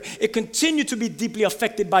the grip. It continued to be deeply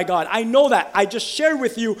affected by God. I know that. I just shared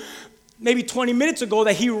with you maybe 20 minutes ago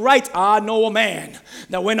that he writes, I know a man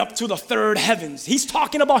that went up to the third heavens. He's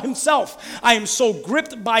talking about himself. I am so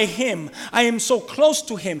gripped by him. I am so close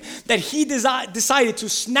to him that he decided to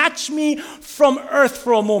snatch me from earth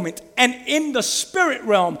for a moment. And in the spirit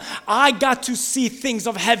realm, I got to see things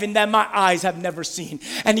of heaven that my eyes have never seen.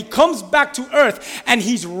 And he comes back to earth and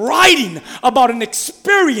he's writing about an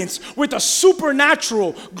experience with a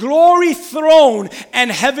supernatural glory throne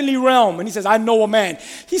and heavenly realm. And he says, I know a man.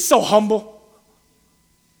 He's so humble.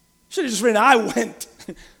 Should have just written, I went.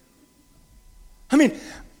 I mean,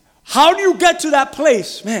 how do you get to that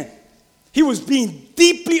place? Man, he was being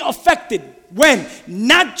deeply affected. When?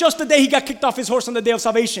 Not just the day he got kicked off his horse on the day of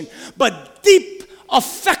salvation, but deep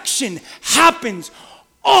affection happens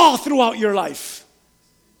all throughout your life.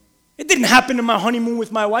 It didn't happen in my honeymoon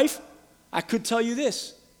with my wife. I could tell you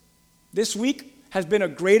this. This week has been a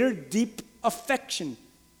greater deep affection.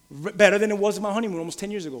 Better than it was in my honeymoon almost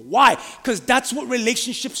 10 years ago. Why? Because that's what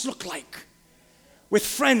relationships look like. With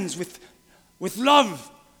friends, with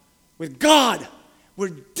love, with God. We're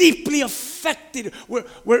deeply affected.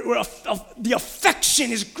 The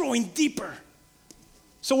affection is growing deeper.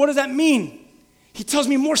 So what does that mean? He tells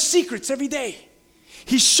me more secrets every day.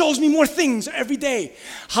 He shows me more things every day.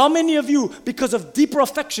 How many of you, because of deeper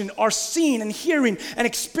affection, are seeing and hearing and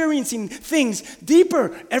experiencing things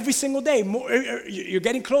deeper every single day? You're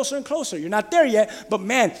getting closer and closer. You're not there yet, but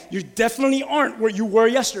man, you definitely aren't where you were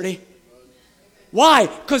yesterday. Why?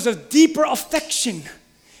 Because of deeper affection.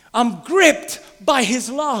 I'm gripped by his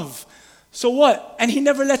love. So what? And he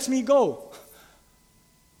never lets me go.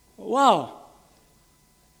 Wow.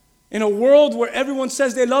 In a world where everyone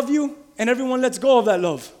says they love you, and everyone lets go of that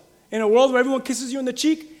love. In a world where everyone kisses you in the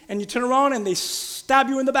cheek, and you turn around and they stab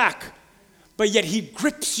you in the back. But yet he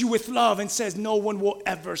grips you with love and says, no one will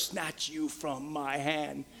ever snatch you from my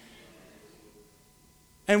hand.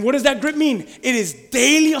 And what does that grip mean? It is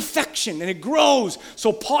daily affection, and it grows.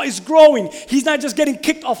 So Paul is growing. He's not just getting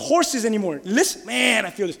kicked off horses anymore. Listen, man,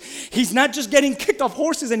 I feel this. He's not just getting kicked off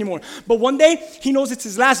horses anymore. But one day, he knows it's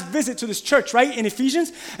his last visit to this church, right, in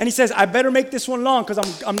Ephesians. And he says, I better make this one long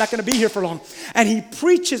because I'm not going to be here for long. And he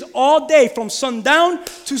preaches all day from sundown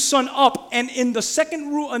to sun up. And in the second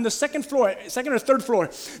floor, second or third floor,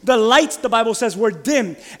 the lights, the Bible says, were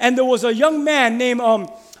dim. And there was a young man named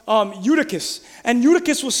Eutychus. And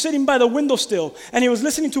Eutychus was sitting by the window still, and he was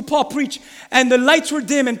listening to Paul preach, and the lights were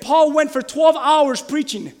dim, and Paul went for 12 hours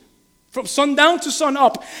preaching, from sundown to sun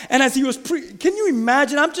up. And as he was can you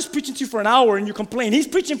imagine? I'm just preaching to you for an hour, and you complain. He's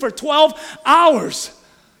preaching for 12 hours.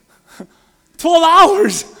 12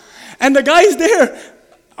 hours. And the guy's there.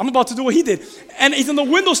 I'm about to do what he did. And he's on the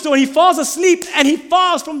window still, and he falls asleep, and he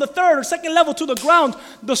falls from the third or second level to the ground.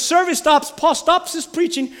 The service stops. Paul stops his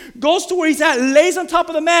preaching, goes to where he's at, lays on top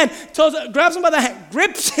of the man, grabs him by the hand,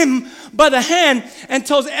 grips him by the hand, and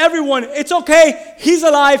tells everyone, it's okay, he's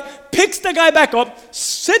alive, picks the guy back up,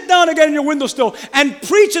 sit down again in your window still, and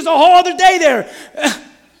preaches a whole other day there.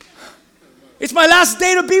 It's my last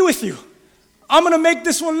day to be with you. I'm going to make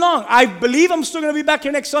this one long. I believe I'm still going to be back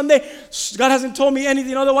here next Sunday. God hasn't told me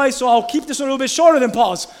anything otherwise, so I'll keep this one a little bit shorter than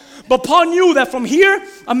Paul's. But Paul knew that from here,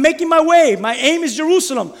 I'm making my way. My aim is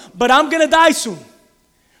Jerusalem, but I'm going to die soon.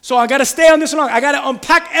 So I got to stay on this long. I got to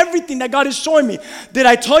unpack everything that God is showing me. Did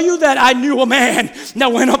I tell you that I knew a man that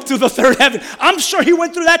went up to the third heaven? I'm sure he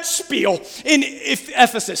went through that spiel in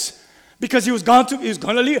Ephesus. Because he was going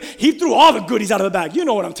to leave. He threw all the goodies out of the bag. You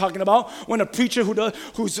know what I'm talking about. When a preacher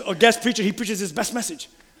who's a guest preacher, he preaches his best message.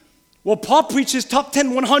 Well, Paul preached his top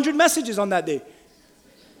 10, 100 messages on that day.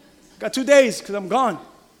 Got 2 days because I'm gone.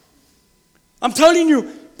 I'm telling you,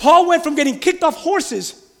 Paul went from getting kicked off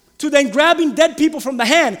horses to then grabbing dead people from the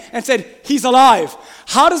hand and said, he's alive.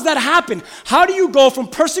 How does that happen? How do you go from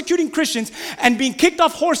persecuting Christians and being kicked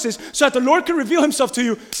off horses so that the Lord can reveal himself to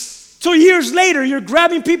you? 2 years later, you're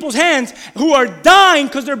grabbing people's hands who are dying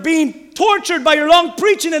because they're being tortured by your long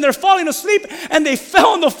preaching, and they're falling asleep, and they fell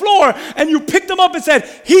on the floor, and you picked them up and said,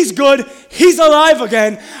 he's good, he's alive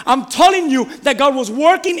again. I'm telling you that God was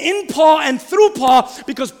working in Paul and through Paul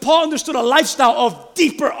because Paul understood a lifestyle of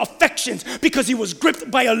deeper affections because he was gripped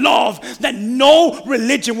by a love that no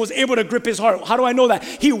religion was able to grip his heart. How do I know that?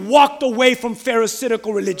 He walked away from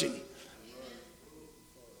Pharisaical religion.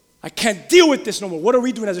 I can't deal with this no more. What are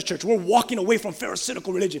we doing as a church? We're walking away from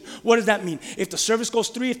Pharisaical religion. What does that mean? If the service goes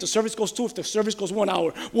 3, if the service goes 2, if the service goes 1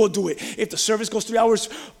 hour, we'll do it. If the service goes 3 hours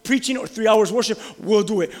preaching or 3 hours worship, we'll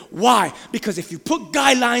do it. Why? Because if you put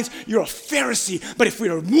guidelines, you're a Pharisee. But if we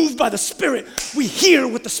are moved by the Spirit, we hear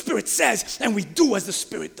what the Spirit says and we do as the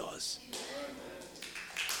Spirit does.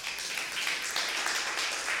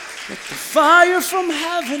 Let the fire from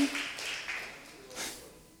heaven.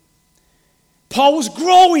 Paul was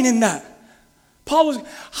growing in that. Paul was,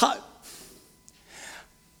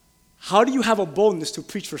 how do you have a boldness to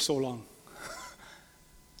preach for so long?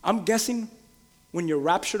 I'm guessing when you're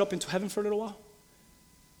raptured up into heaven for a little while,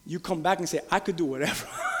 you come back and say, I could do whatever.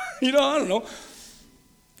 I don't know.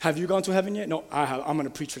 Have you gone to heaven yet? No, I have. I'm going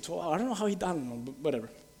to preach for 12 hours. I don't know how he died, I don't know, but whatever.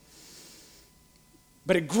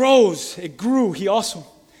 But it grows, it grew. He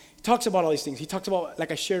talks about all these things. He talks about,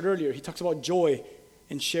 like I shared earlier, he talks about joy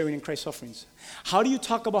and sharing in Christ's sufferings. How do you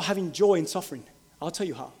talk about having joy in suffering? I'll tell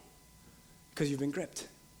you how. Because you've been gripped.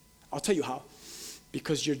 I'll tell you how.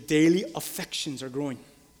 Because your daily affections are growing.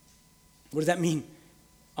 What does that mean?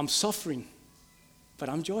 I'm suffering, but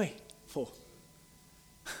I'm joyful.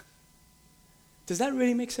 Does that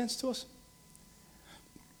really make sense to us?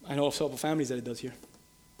 I know of several families that it does here.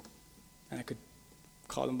 And I could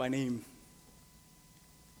call them by name.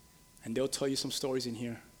 And they'll tell you some stories in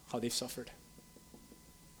here, how they've suffered.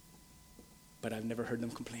 But I've never heard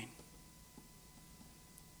them complain.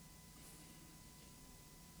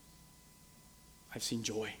 I've seen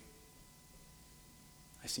joy.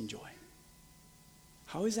 I've seen joy.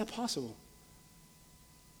 How is that possible?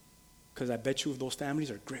 Because I bet you those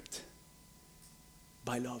families are gripped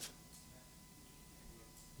by love.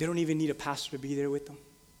 They don't even need a pastor to be there with them.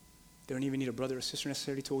 They don't even need a brother or sister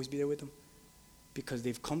necessarily to always be there with them. Because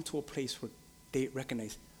they've come to a place where they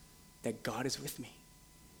recognize that God is with me.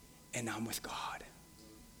 And I'm with God.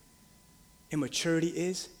 Immaturity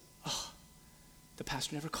is, the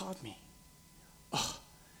pastor never called me.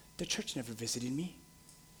 The church never visited me.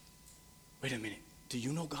 Wait a minute, do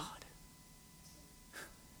you know God?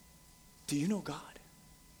 Do you know God?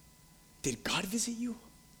 Did God visit you?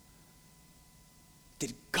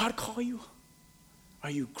 Did God call you?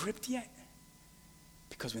 Are you gripped yet?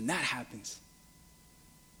 Because when that happens,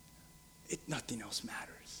 nothing else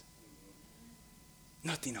matters.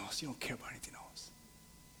 Nothing else. You don't care about anything else.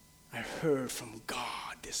 I heard from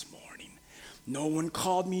God this morning. No one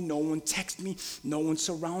called me, no one texted me, no one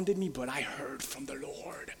surrounded me, but I heard from the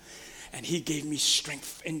Lord. And he gave me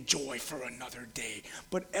strength and joy for another day.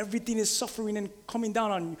 But everything is suffering and coming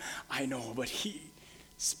down on me. I know, but he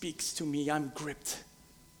speaks to me. I'm gripped.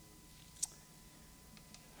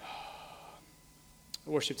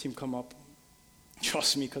 The worship team come up.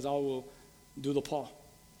 Trust me, because I will do the Paul.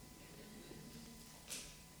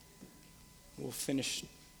 We'll finish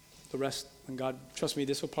the rest. And God, trust me,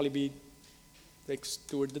 this will probably be like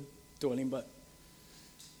Stuart the Dwelling, but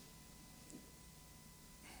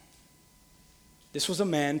this was a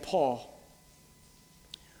man, Paul,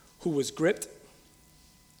 who was gripped.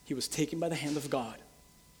 He was taken by the hand of God.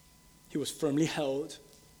 He was firmly held.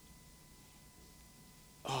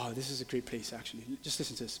 Oh, this is a great place, actually. Just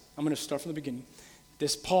listen to this. I'm going to start from the beginning.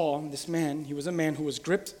 This Paul, this man, he was a man who was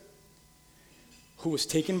gripped, who was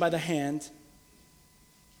taken by the hand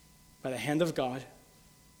of God.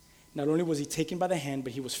 Not only was he taken by the hand,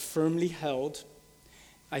 but he was firmly held.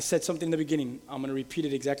 I said something in the beginning. I'm going to repeat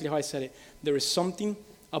it exactly how I said it. There is something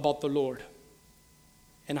about the Lord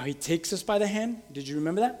and how he takes us by the hand. Did you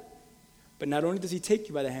remember that? But not only does he take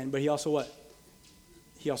you by the hand, but he also what?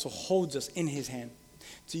 He also holds us in his hand.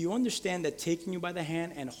 Do you understand that taking you by the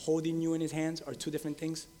hand and holding you in his hands are two different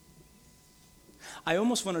things? I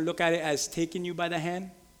almost want to look at it as taking you by the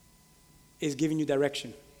hand is giving you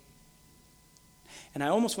direction. And I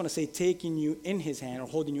almost want to say taking you in his hand or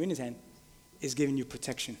holding you in his hand is giving you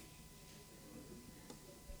protection.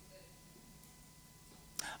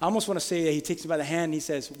 I almost want to say that he takes me by the hand and he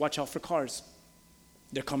says, watch out for cars.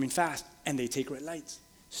 They're coming fast and they take red lights.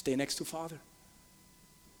 Stay next to Father.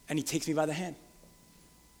 And he takes me by the hand.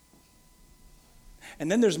 And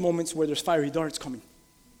then there's moments where there's fiery darts coming.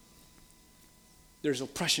 There's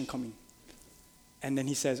oppression coming. And then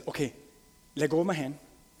he says, okay, let go of my hand.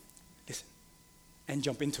 Listen. And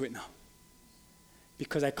jump into it now.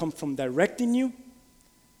 Because I come from directing you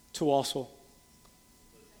to also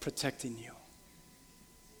protecting you.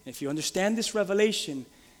 If you understand this revelation,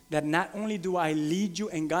 that not only do I lead you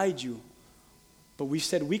and guide you, but we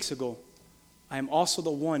said weeks ago, I am also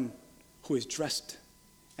the one who is dressed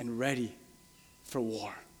and ready for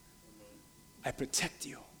war. I protect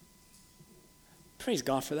you. Praise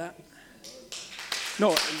God for that.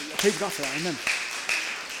 No, praise God for that. Amen.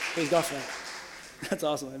 Praise God for that. That's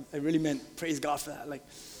awesome. I really meant praise God for that. Like,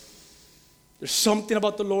 there's something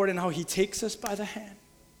about the Lord and how he takes us by the hand.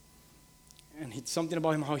 And something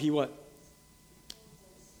about him, how he what?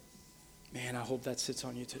 Man, I hope that sits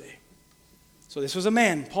on you today. So this was a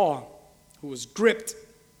man, Paul, who was gripped,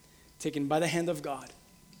 taken by the hand of God,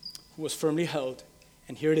 who was firmly held.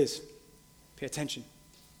 And here it is. Pay attention.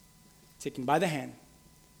 Taken by the hand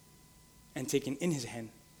and taken in his hand.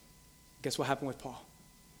 Guess what happened with Paul?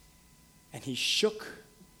 And he shook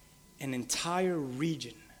an entire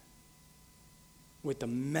region with the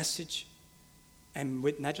message, and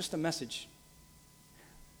with not just the message,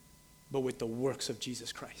 but with the works of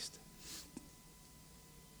Jesus Christ.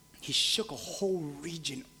 He shook a whole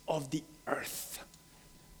region of the earth.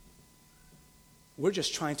 We're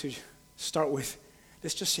just trying to start with,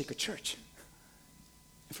 let's just shake a church.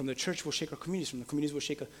 And from the church, we'll shake our communities. From the communities, we'll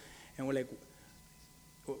shake and we're like,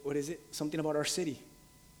 what is it? Something about our city.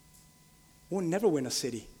 We'll never win a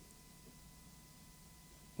city.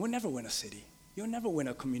 We'll never win a city. You'll never win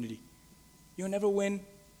a community. You'll never win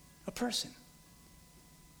a person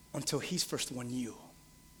until he's first won you.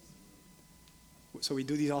 So we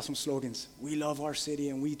do these awesome slogans. We love our city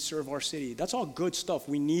and we serve our city. That's all good stuff.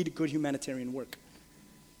 We need good humanitarian work.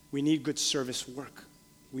 We need good service work.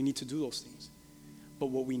 We need to do those things. But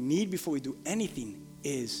what we need before we do anything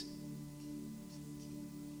is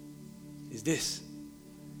this.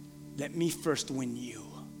 Let me first win you.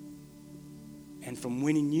 And from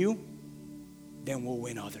winning you, then we'll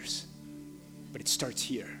win others. But it starts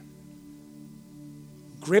here.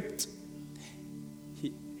 Gripped.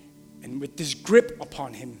 And with this grip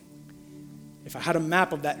upon him, if I had a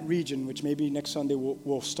map of that region, which maybe next Sunday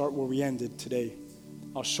we'll start where we ended today,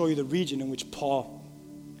 I'll show you the region in which Paul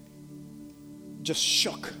just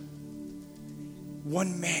shook.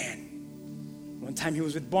 One man. One time he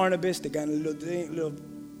was with Barnabas, they got a little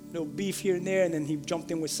beef here and there, and then he jumped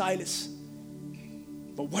in with Silas.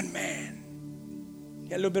 But one man. He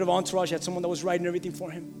had a little bit of entourage. He had someone that was writing everything for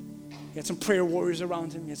him. He had some prayer warriors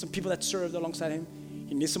around him. He had some people that served alongside him.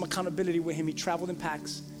 He needs some accountability with him. He traveled in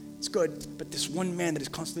packs. It's good. But this one man that is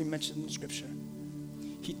constantly mentioned in the scripture,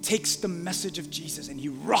 he takes the message of Jesus and he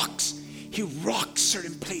rocks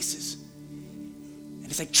certain places. And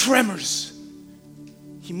it's like tremors.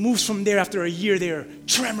 He moves from there after a year there,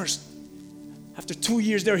 tremors. After 2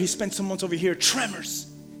 years there, he spent some months over here, tremors.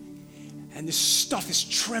 And this stuff is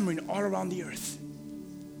tremoring all around the earth.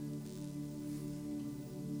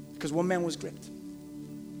 Because one man was gripped.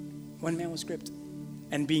 One man was gripped.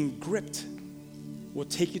 And being gripped will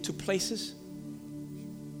take you to places,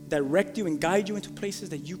 direct you and guide you into places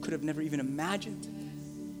that you could have never even imagined.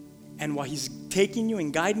 And while he's taking you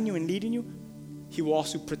and guiding you and leading you, he will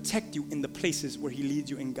also protect you in the places where he leads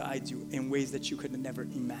you and guides you in ways that you could have never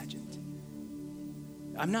imagined.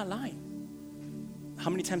 I'm not lying. How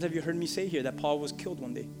many times have you heard me say here that Paul was killed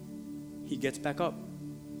one day? He gets back up.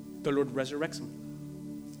 The Lord resurrects him.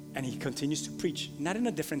 And he continues to preach, not in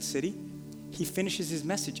a different city. He finishes his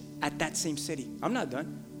message at that same city. I'm not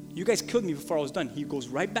done. You guys killed me before I was done. He goes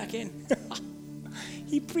right back in.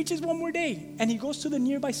 He preaches one more day, and he goes to the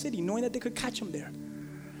nearby city, knowing that they could catch him there.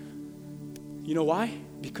 You know why?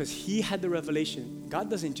 Because he had the revelation. God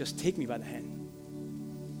doesn't just take me by the hand.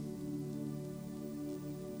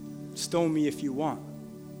 Stone me if you want,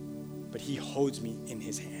 but he holds me in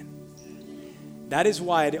his hand. That is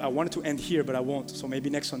why I wanted to end here, but I won't. So maybe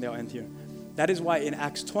next Sunday I'll end here. That is why in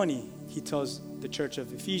Acts 20, he tells the church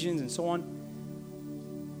of Ephesians and so on,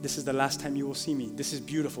 this is the last time you will see me. This is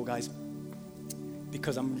beautiful, guys,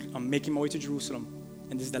 because I'm making my way to Jerusalem,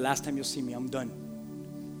 and this is the last time you'll see me. I'm done.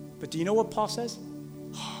 But do you know what Paul says?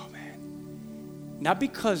 Oh, man. Not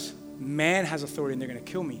because man has authority and they're going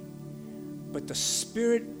to kill me, but the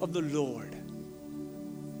Spirit of the Lord,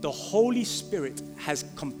 the Holy Spirit has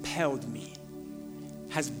compelled me,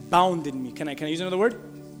 has bounded me. Can I use another word?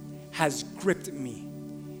 Has gripped me,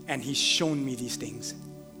 and he's shown me these things.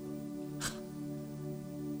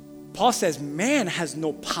 Paul says, man has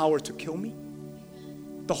no power to kill me.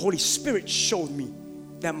 The Holy Spirit showed me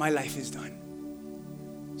that my life is done.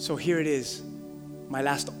 So here it is, my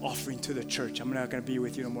last offering to the church. I'm not going to be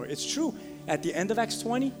with you no more. It's true. At the end of Acts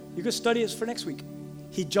 20, you can study this for next week.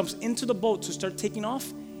 He jumps into the boat to start taking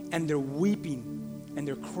off, and they're weeping and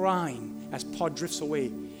they're crying as Paul drifts away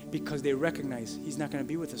because they recognize he's not going to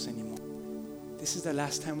be with us anymore. This is the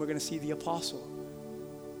last time we're going to see the apostle.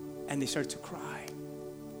 And they start to cry.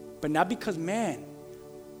 But not because man,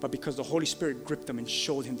 but because the Holy Spirit gripped them and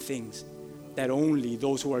showed him things that only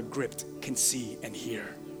those who are gripped can see and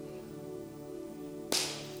hear.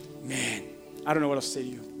 Man, I don't know what else to say to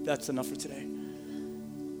you. That's enough for today.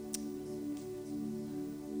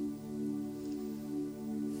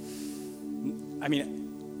 I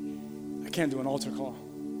mean, I can't do an altar call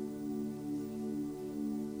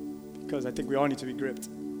because I think we all need to be gripped,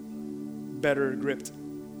 better gripped.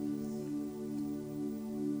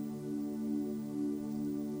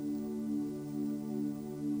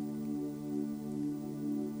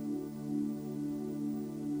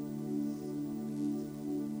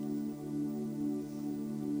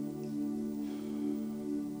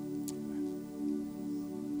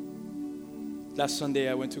 Last Sunday,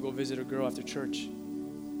 I went to go visit a girl after church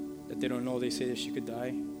that they don't know. They say that she could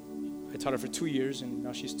die. I taught her for 2 years, and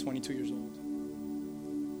now she's 22 years old.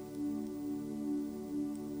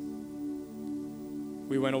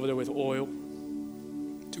 We went over there with oil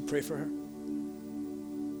to pray for her.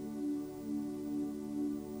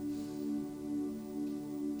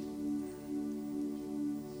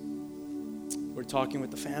 We're talking with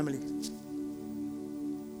the family.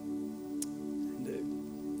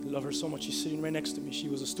 I love her so much. She's sitting right next to me. She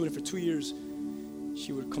was a student for 2 years.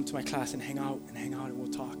 She would come to my class and hang out, and we'll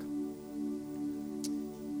talk.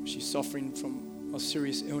 She's suffering from a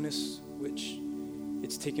serious illness, which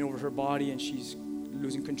it's taking over her body, and she's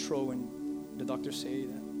losing control, and the doctors say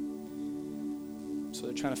that. So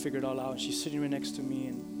they're trying to figure it all out. And she's sitting right next to me,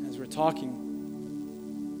 and as we're talking,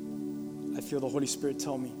 I feel the Holy Spirit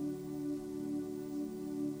tell me,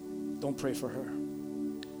 don't pray for her.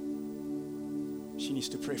 She needs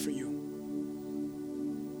to pray for you.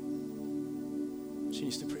 She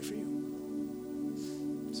needs to pray for you.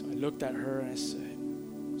 So I looked at her and I said,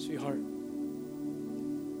 sweetheart,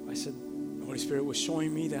 I said, the Holy Spirit was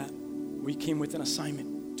showing me that we came with an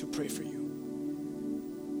assignment to pray for you.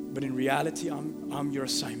 But in reality, I'm your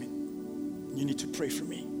assignment. You need to pray for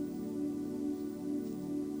me.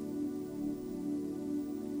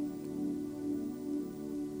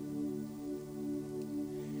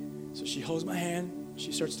 So she holds my hand,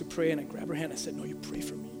 she starts to pray, and I grab her hand. I said, no, you pray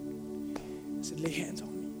for me. I said, lay hands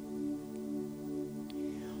on me.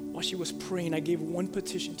 While she was praying, I gave one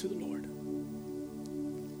petition to the Lord.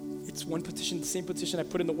 It's one petition, the same petition I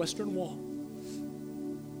put in the Western Wall.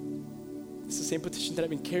 It's the same petition that I've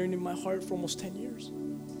been carrying in my heart for almost 10 years.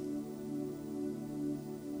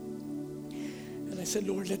 And I said,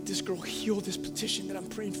 Lord, let this girl heal this petition that I'm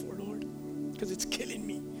praying for, Lord. because it's killing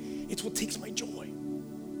me. It's what takes my joy.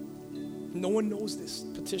 No one knows this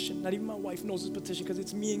petition. Not even my wife knows this petition because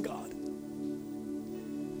it's me and God.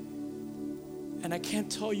 And I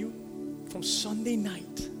can't tell you, from Sunday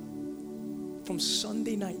night,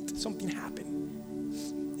 something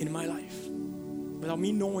happened in my life without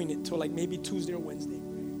me knowing it till like maybe Tuesday or Wednesday.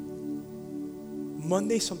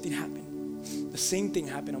 Monday, something happened. The same thing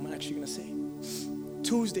happened, I'm actually going to say.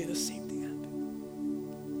 Tuesday, the same thing happened.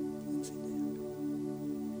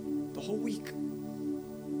 The whole week.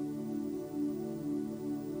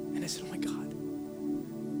 And I said, oh my God.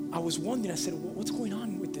 I was wondering, I said, what's going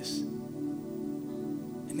on with this?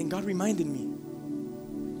 And then God reminded me,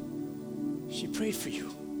 she prayed for you.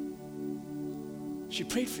 She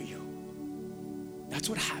prayed for you. That's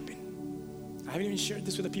what happened. I haven't even shared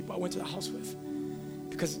this with the people I went to the house with.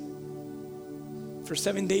 Because for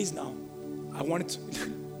 7 days now, I wanted to,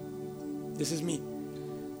 this is me,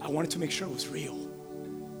 I wanted to make sure it was real.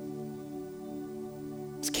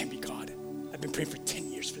 This can't be God. I've been praying for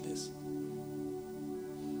 10 years for this.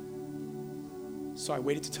 So I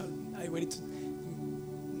waited to, I'm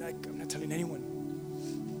not telling anyone.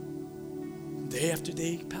 Day after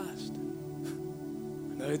day passed.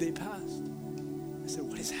 Another day passed. I said,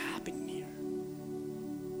 what is happening here?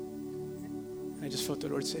 And I just felt the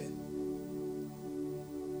Lord say,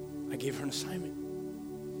 I gave her an assignment.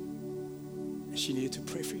 And she needed to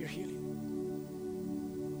pray for your healing.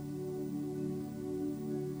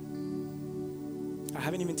 I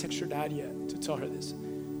haven't even texted her dad yet to tell her this.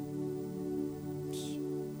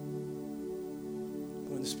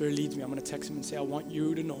 When the Spirit leads me, I'm going to text him and say, I want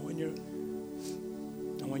you to know,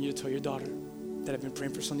 I want you to tell your daughter that I've been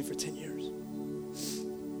praying for something for 10 years.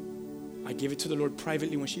 I gave it to the Lord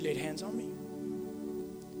privately when she laid hands on me.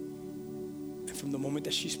 And from the moment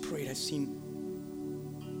that she's prayed, I've seen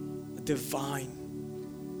a divine,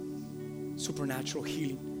 supernatural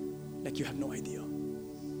healing like you have no idea.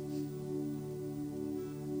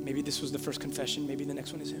 Maybe this was the first confession. Maybe the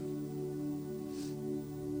next one is him.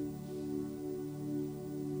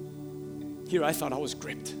 Here I thought I was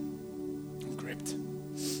gripped. I'm gripped.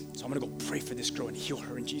 So I'm going to go pray for this girl and heal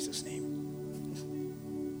her in Jesus' name.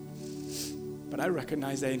 But I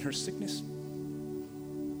recognized that in her sickness,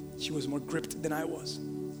 she was more gripped than I was.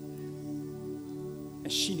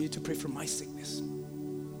 And she needed to pray for my sickness.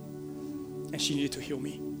 And she needed to heal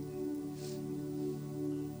me.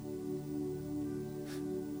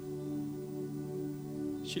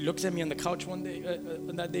 She looks at me on the couch one day,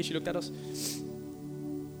 on that day she looked at us.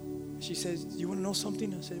 She says, you want to know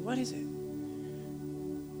something? I said, what is it?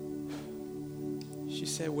 She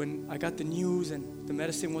said, when I got the news and the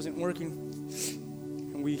medicine wasn't working,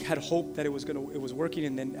 and we had hope that it was working,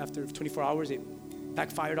 and then after 24 hours, it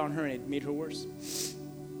backfired on her and it made her worse.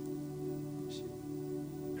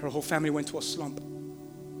 Her whole family went to a slump.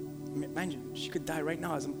 Mind you, she could die right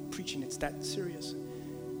now as I'm preaching. It's that serious.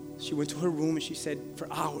 She went to her room and she said, for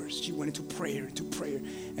hours, she went into prayer,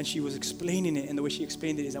 and she was explaining it, and the way she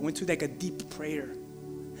explained it is, I went to like a deep prayer.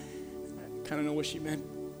 I kind of know what she meant.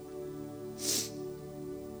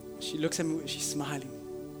 She looks at me, she's smiling.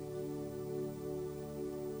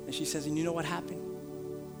 And she says, and you know what happened?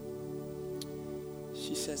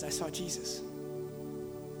 She says, I saw Jesus.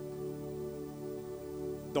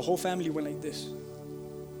 The whole family went like this.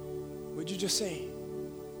 What'd you just say?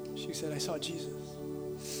 She said, I saw Jesus.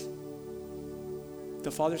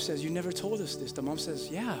 The father says, you never told us this. The mom says,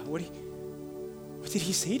 yeah, what did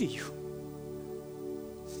he say to you?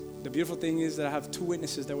 The beautiful thing is that I have 2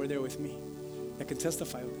 witnesses that were there with me that can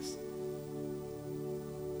testify of this.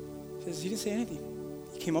 He says, he didn't say anything.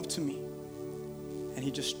 He came up to me and he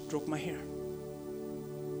just stroked my hair.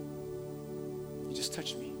 He just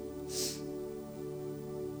touched me.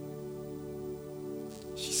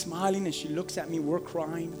 She's smiling and she looks at me, we're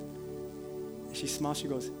crying. And she smiles, she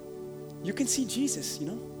goes, you can see Jesus, you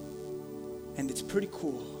know? And it's pretty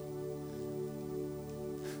cool.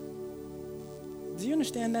 Do you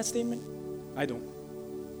understand that statement? I don't.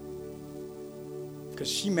 Because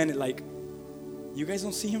she meant it like, you guys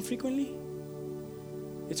don't see him frequently?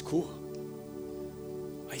 It's cool.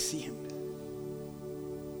 I see him.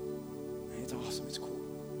 And it's awesome, it's cool.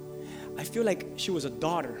 I feel like she was a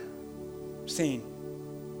daughter saying,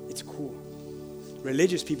 it's cool.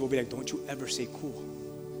 Religious people will be like, don't you ever say cool.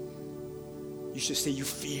 You should say you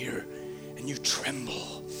fear and you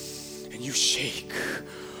tremble and you shake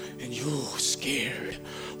and you scared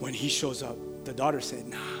when he shows up. The daughter said,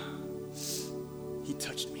 nah, he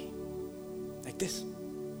touched me like this.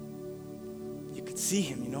 You could see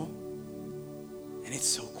him, you know, and it's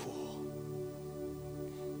so cool.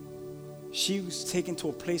 She was taken to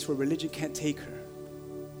a place where religion can't take her.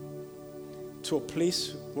 to a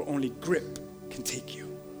place where only grip can take you.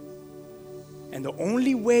 And the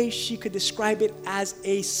only way she could describe it as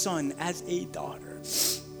a son, as a daughter,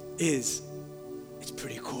 is it's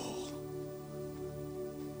pretty cool.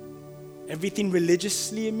 Everything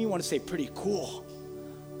religiously in me want to say pretty cool.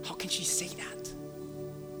 How can she say that?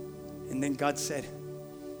 And then God said,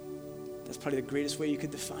 that's probably the greatest way you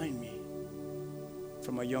could define me.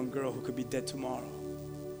 From a young girl who could be dead tomorrow.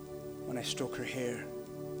 When I stroke her hair,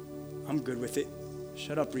 I'm good with it.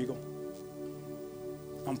 Shut up, Regal.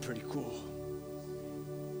 I'm pretty cool.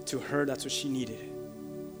 To her, that's what she needed.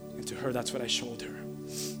 And to her, that's what I showed her.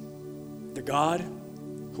 The God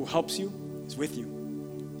who helps you is with you.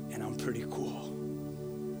 And I'm pretty cool.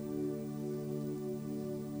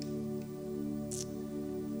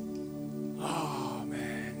 Oh,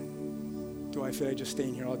 man. Do I feel like just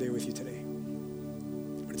staying here all day with you today?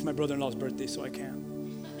 But it's my brother-in-law's birthday, so I can't.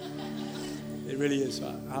 It really is. So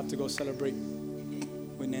I have to go celebrate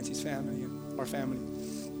with Nancy's family and our family.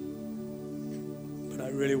 But I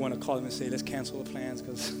really want to call them and say, let's cancel the plans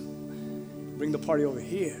because bring the party over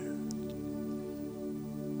here.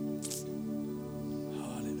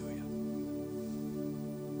 Hallelujah.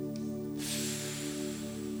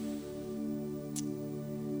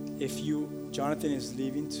 If Jonathan is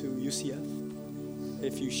leaving to UCF,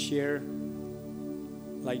 if you share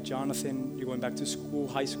like Jonathan, you're going back to school,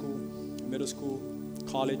 high school, middle school,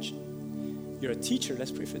 college. You're a teacher.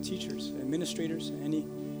 Let's pray for teachers, administrators, any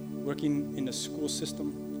working in the school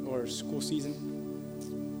system or school season.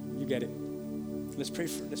 You get it. Let's pray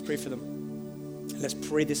for them. Let's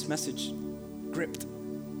pray this message gripped.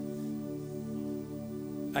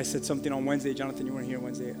 I said something on Wednesday, Jonathan, you weren't here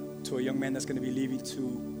Wednesday, to a young man that's going to be leaving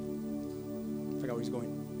to, I forgot where he's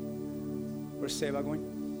going. Where's Seba going?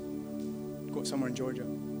 Go somewhere in Georgia.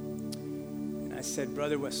 And I said,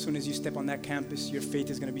 brother, as soon as you step on that campus, your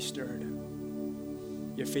faith is going to be stirred.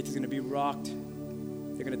 Your faith is going to be rocked.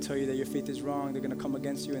 They're going to tell you that your faith is wrong. They're going to come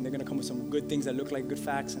against you, and they're going to come with some good things that look like good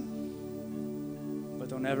facts. But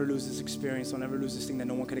don't ever lose this experience. Don't ever lose this thing that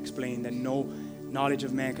no one could explain, that no knowledge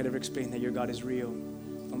of man could ever explain, that your God is real.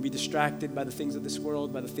 Don't be distracted by the things of this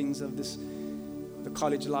world, by the things of the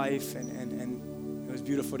college life. And it was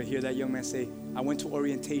beautiful to hear that young man say, I went to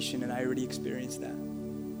orientation and I already experienced that.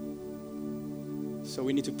 So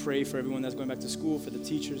we need to pray for everyone that's going back to school, for the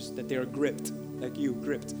teachers, that they are gripped, like you,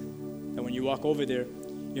 gripped. That when you walk over there,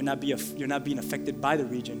 you're not being affected by the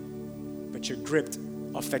region, but you're gripped,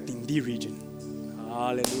 affecting the region.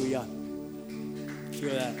 Hallelujah.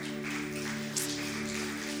 Feel that.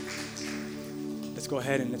 Let's go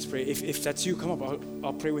ahead and let's pray. If that's you, come up.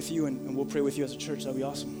 I'll pray with you, and we'll pray with you as a church. That'll be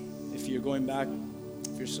awesome. If you're going back,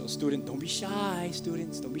 if you're still a student, don't be shy,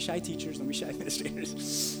 students. Don't be shy, teachers. Don't be shy,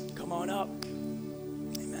 administrators. Come on up.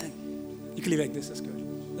 Amen. You can leave it like this. That's good.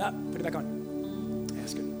 Put it back on. Yeah,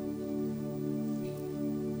 that's good.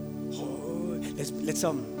 Oh,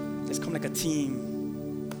 let's come like a team.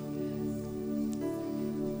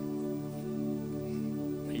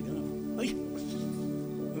 How you doing?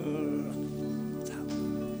 What's up?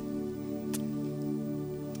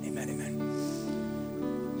 Amen.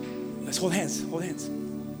 Let's hold hands. Hold hands.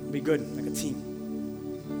 It'll be good, like a team.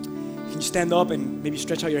 Can you stand up and maybe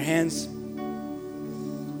stretch out your hands?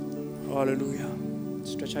 Hallelujah.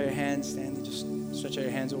 Stretch out your hands, stand and just stretch out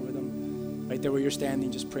your hands over them. Right there where you're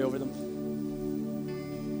standing, just pray over them.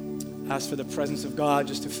 Ask for the presence of God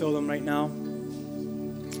just to fill them right now.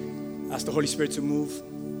 Ask the Holy Spirit to move.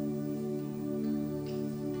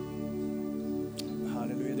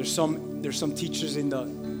 Hallelujah. There's some teachers in the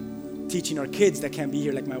teaching our kids that can't be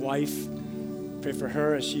here, like my wife. Pray for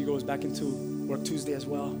her as she goes back into work Tuesday as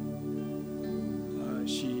well.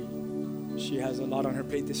 She has a lot on her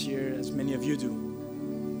plate this year, as many of you do.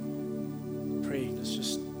 Pray,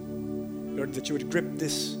 Lord, that you would grip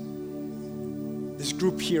this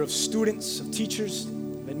group here of students, of teachers,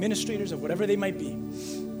 of administrators, of whatever they might be.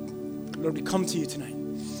 Lord, we come to you today.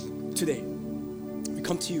 We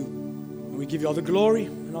come to you, and we give you all the glory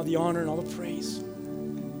and all the honor and all the praise.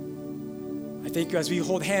 I thank you as we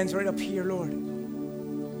hold hands right up here, Lord.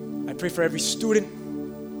 I pray for every student,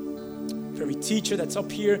 for every teacher that's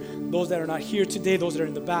up here, those that are not here today, those that are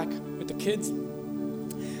in the back with the kids.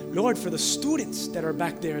 Lord, for the students that are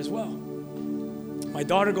back there as well. My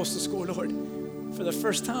daughter goes to school, Lord, for the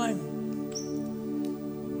first time.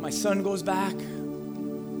 My son goes back.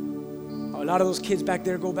 A lot of those kids back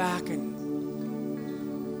there go back. And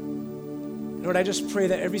Lord, I just pray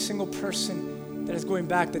that every single person that is going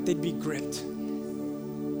back, that they'd be gripped.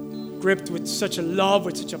 Gripped with such a love,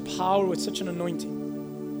 with such a power, with such an anointing.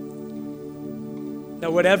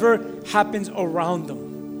 That whatever happens around them,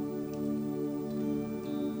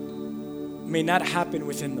 may not happen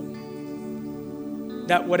within them.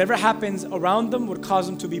 That whatever happens around them would cause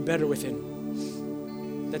them to be better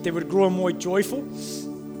within. That they would grow more joyful.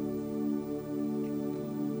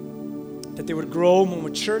 That they would grow more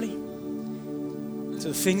maturely to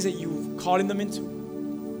the things that you're calling them into.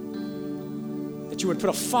 That you would put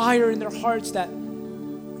a fire in their hearts that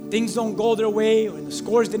when things don't go their way, or when the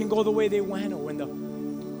scores didn't go the way they went, or when the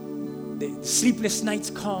sleepless nights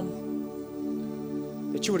come,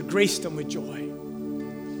 that you would grace them with joy.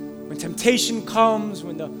 When temptation comes,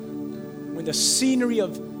 when the scenery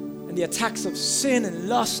of and the attacks of sin and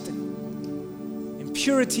lust and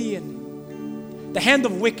impurity and the hand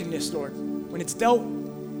of wickedness, Lord, when it's dealt,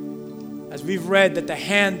 as we've read, that the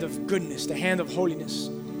hand of goodness, the hand of holiness,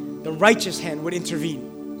 the righteous hand would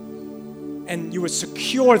intervene, and you would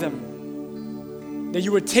secure them. That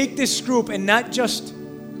you would take this group and not just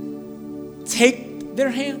take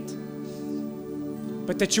their hand,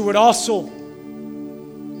 but that you would also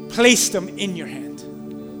place them in your hand.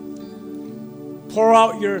 Pour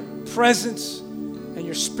out your presence and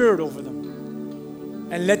your spirit over them.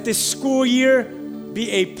 And let this school year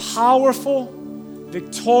be a powerful,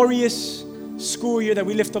 victorious school year that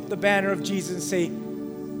we lift up the banner of Jesus and say,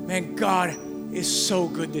 man, God is so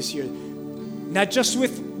good this year. Not just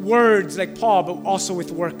with words like Paul, but also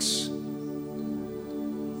with works.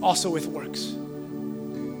 Also with works.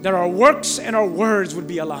 That our works and our words would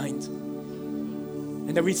be aligned.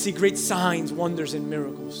 And that we'd see great signs, wonders, and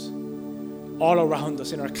miracles all around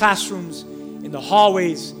us, in our classrooms, in the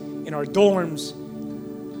hallways, in our dorms,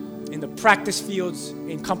 in the practice fields,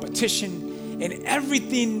 in competition, in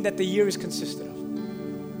everything that the year is consisted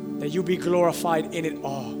of. That you be glorified in it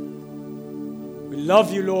all. We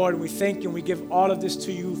love you, Lord. We thank you, and we give all of this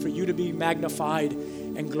to you for you to be magnified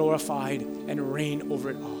and glorified and reign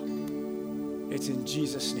over it all. It's in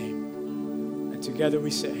Jesus' name. And together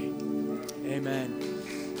we say, amen.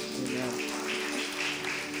 Amen.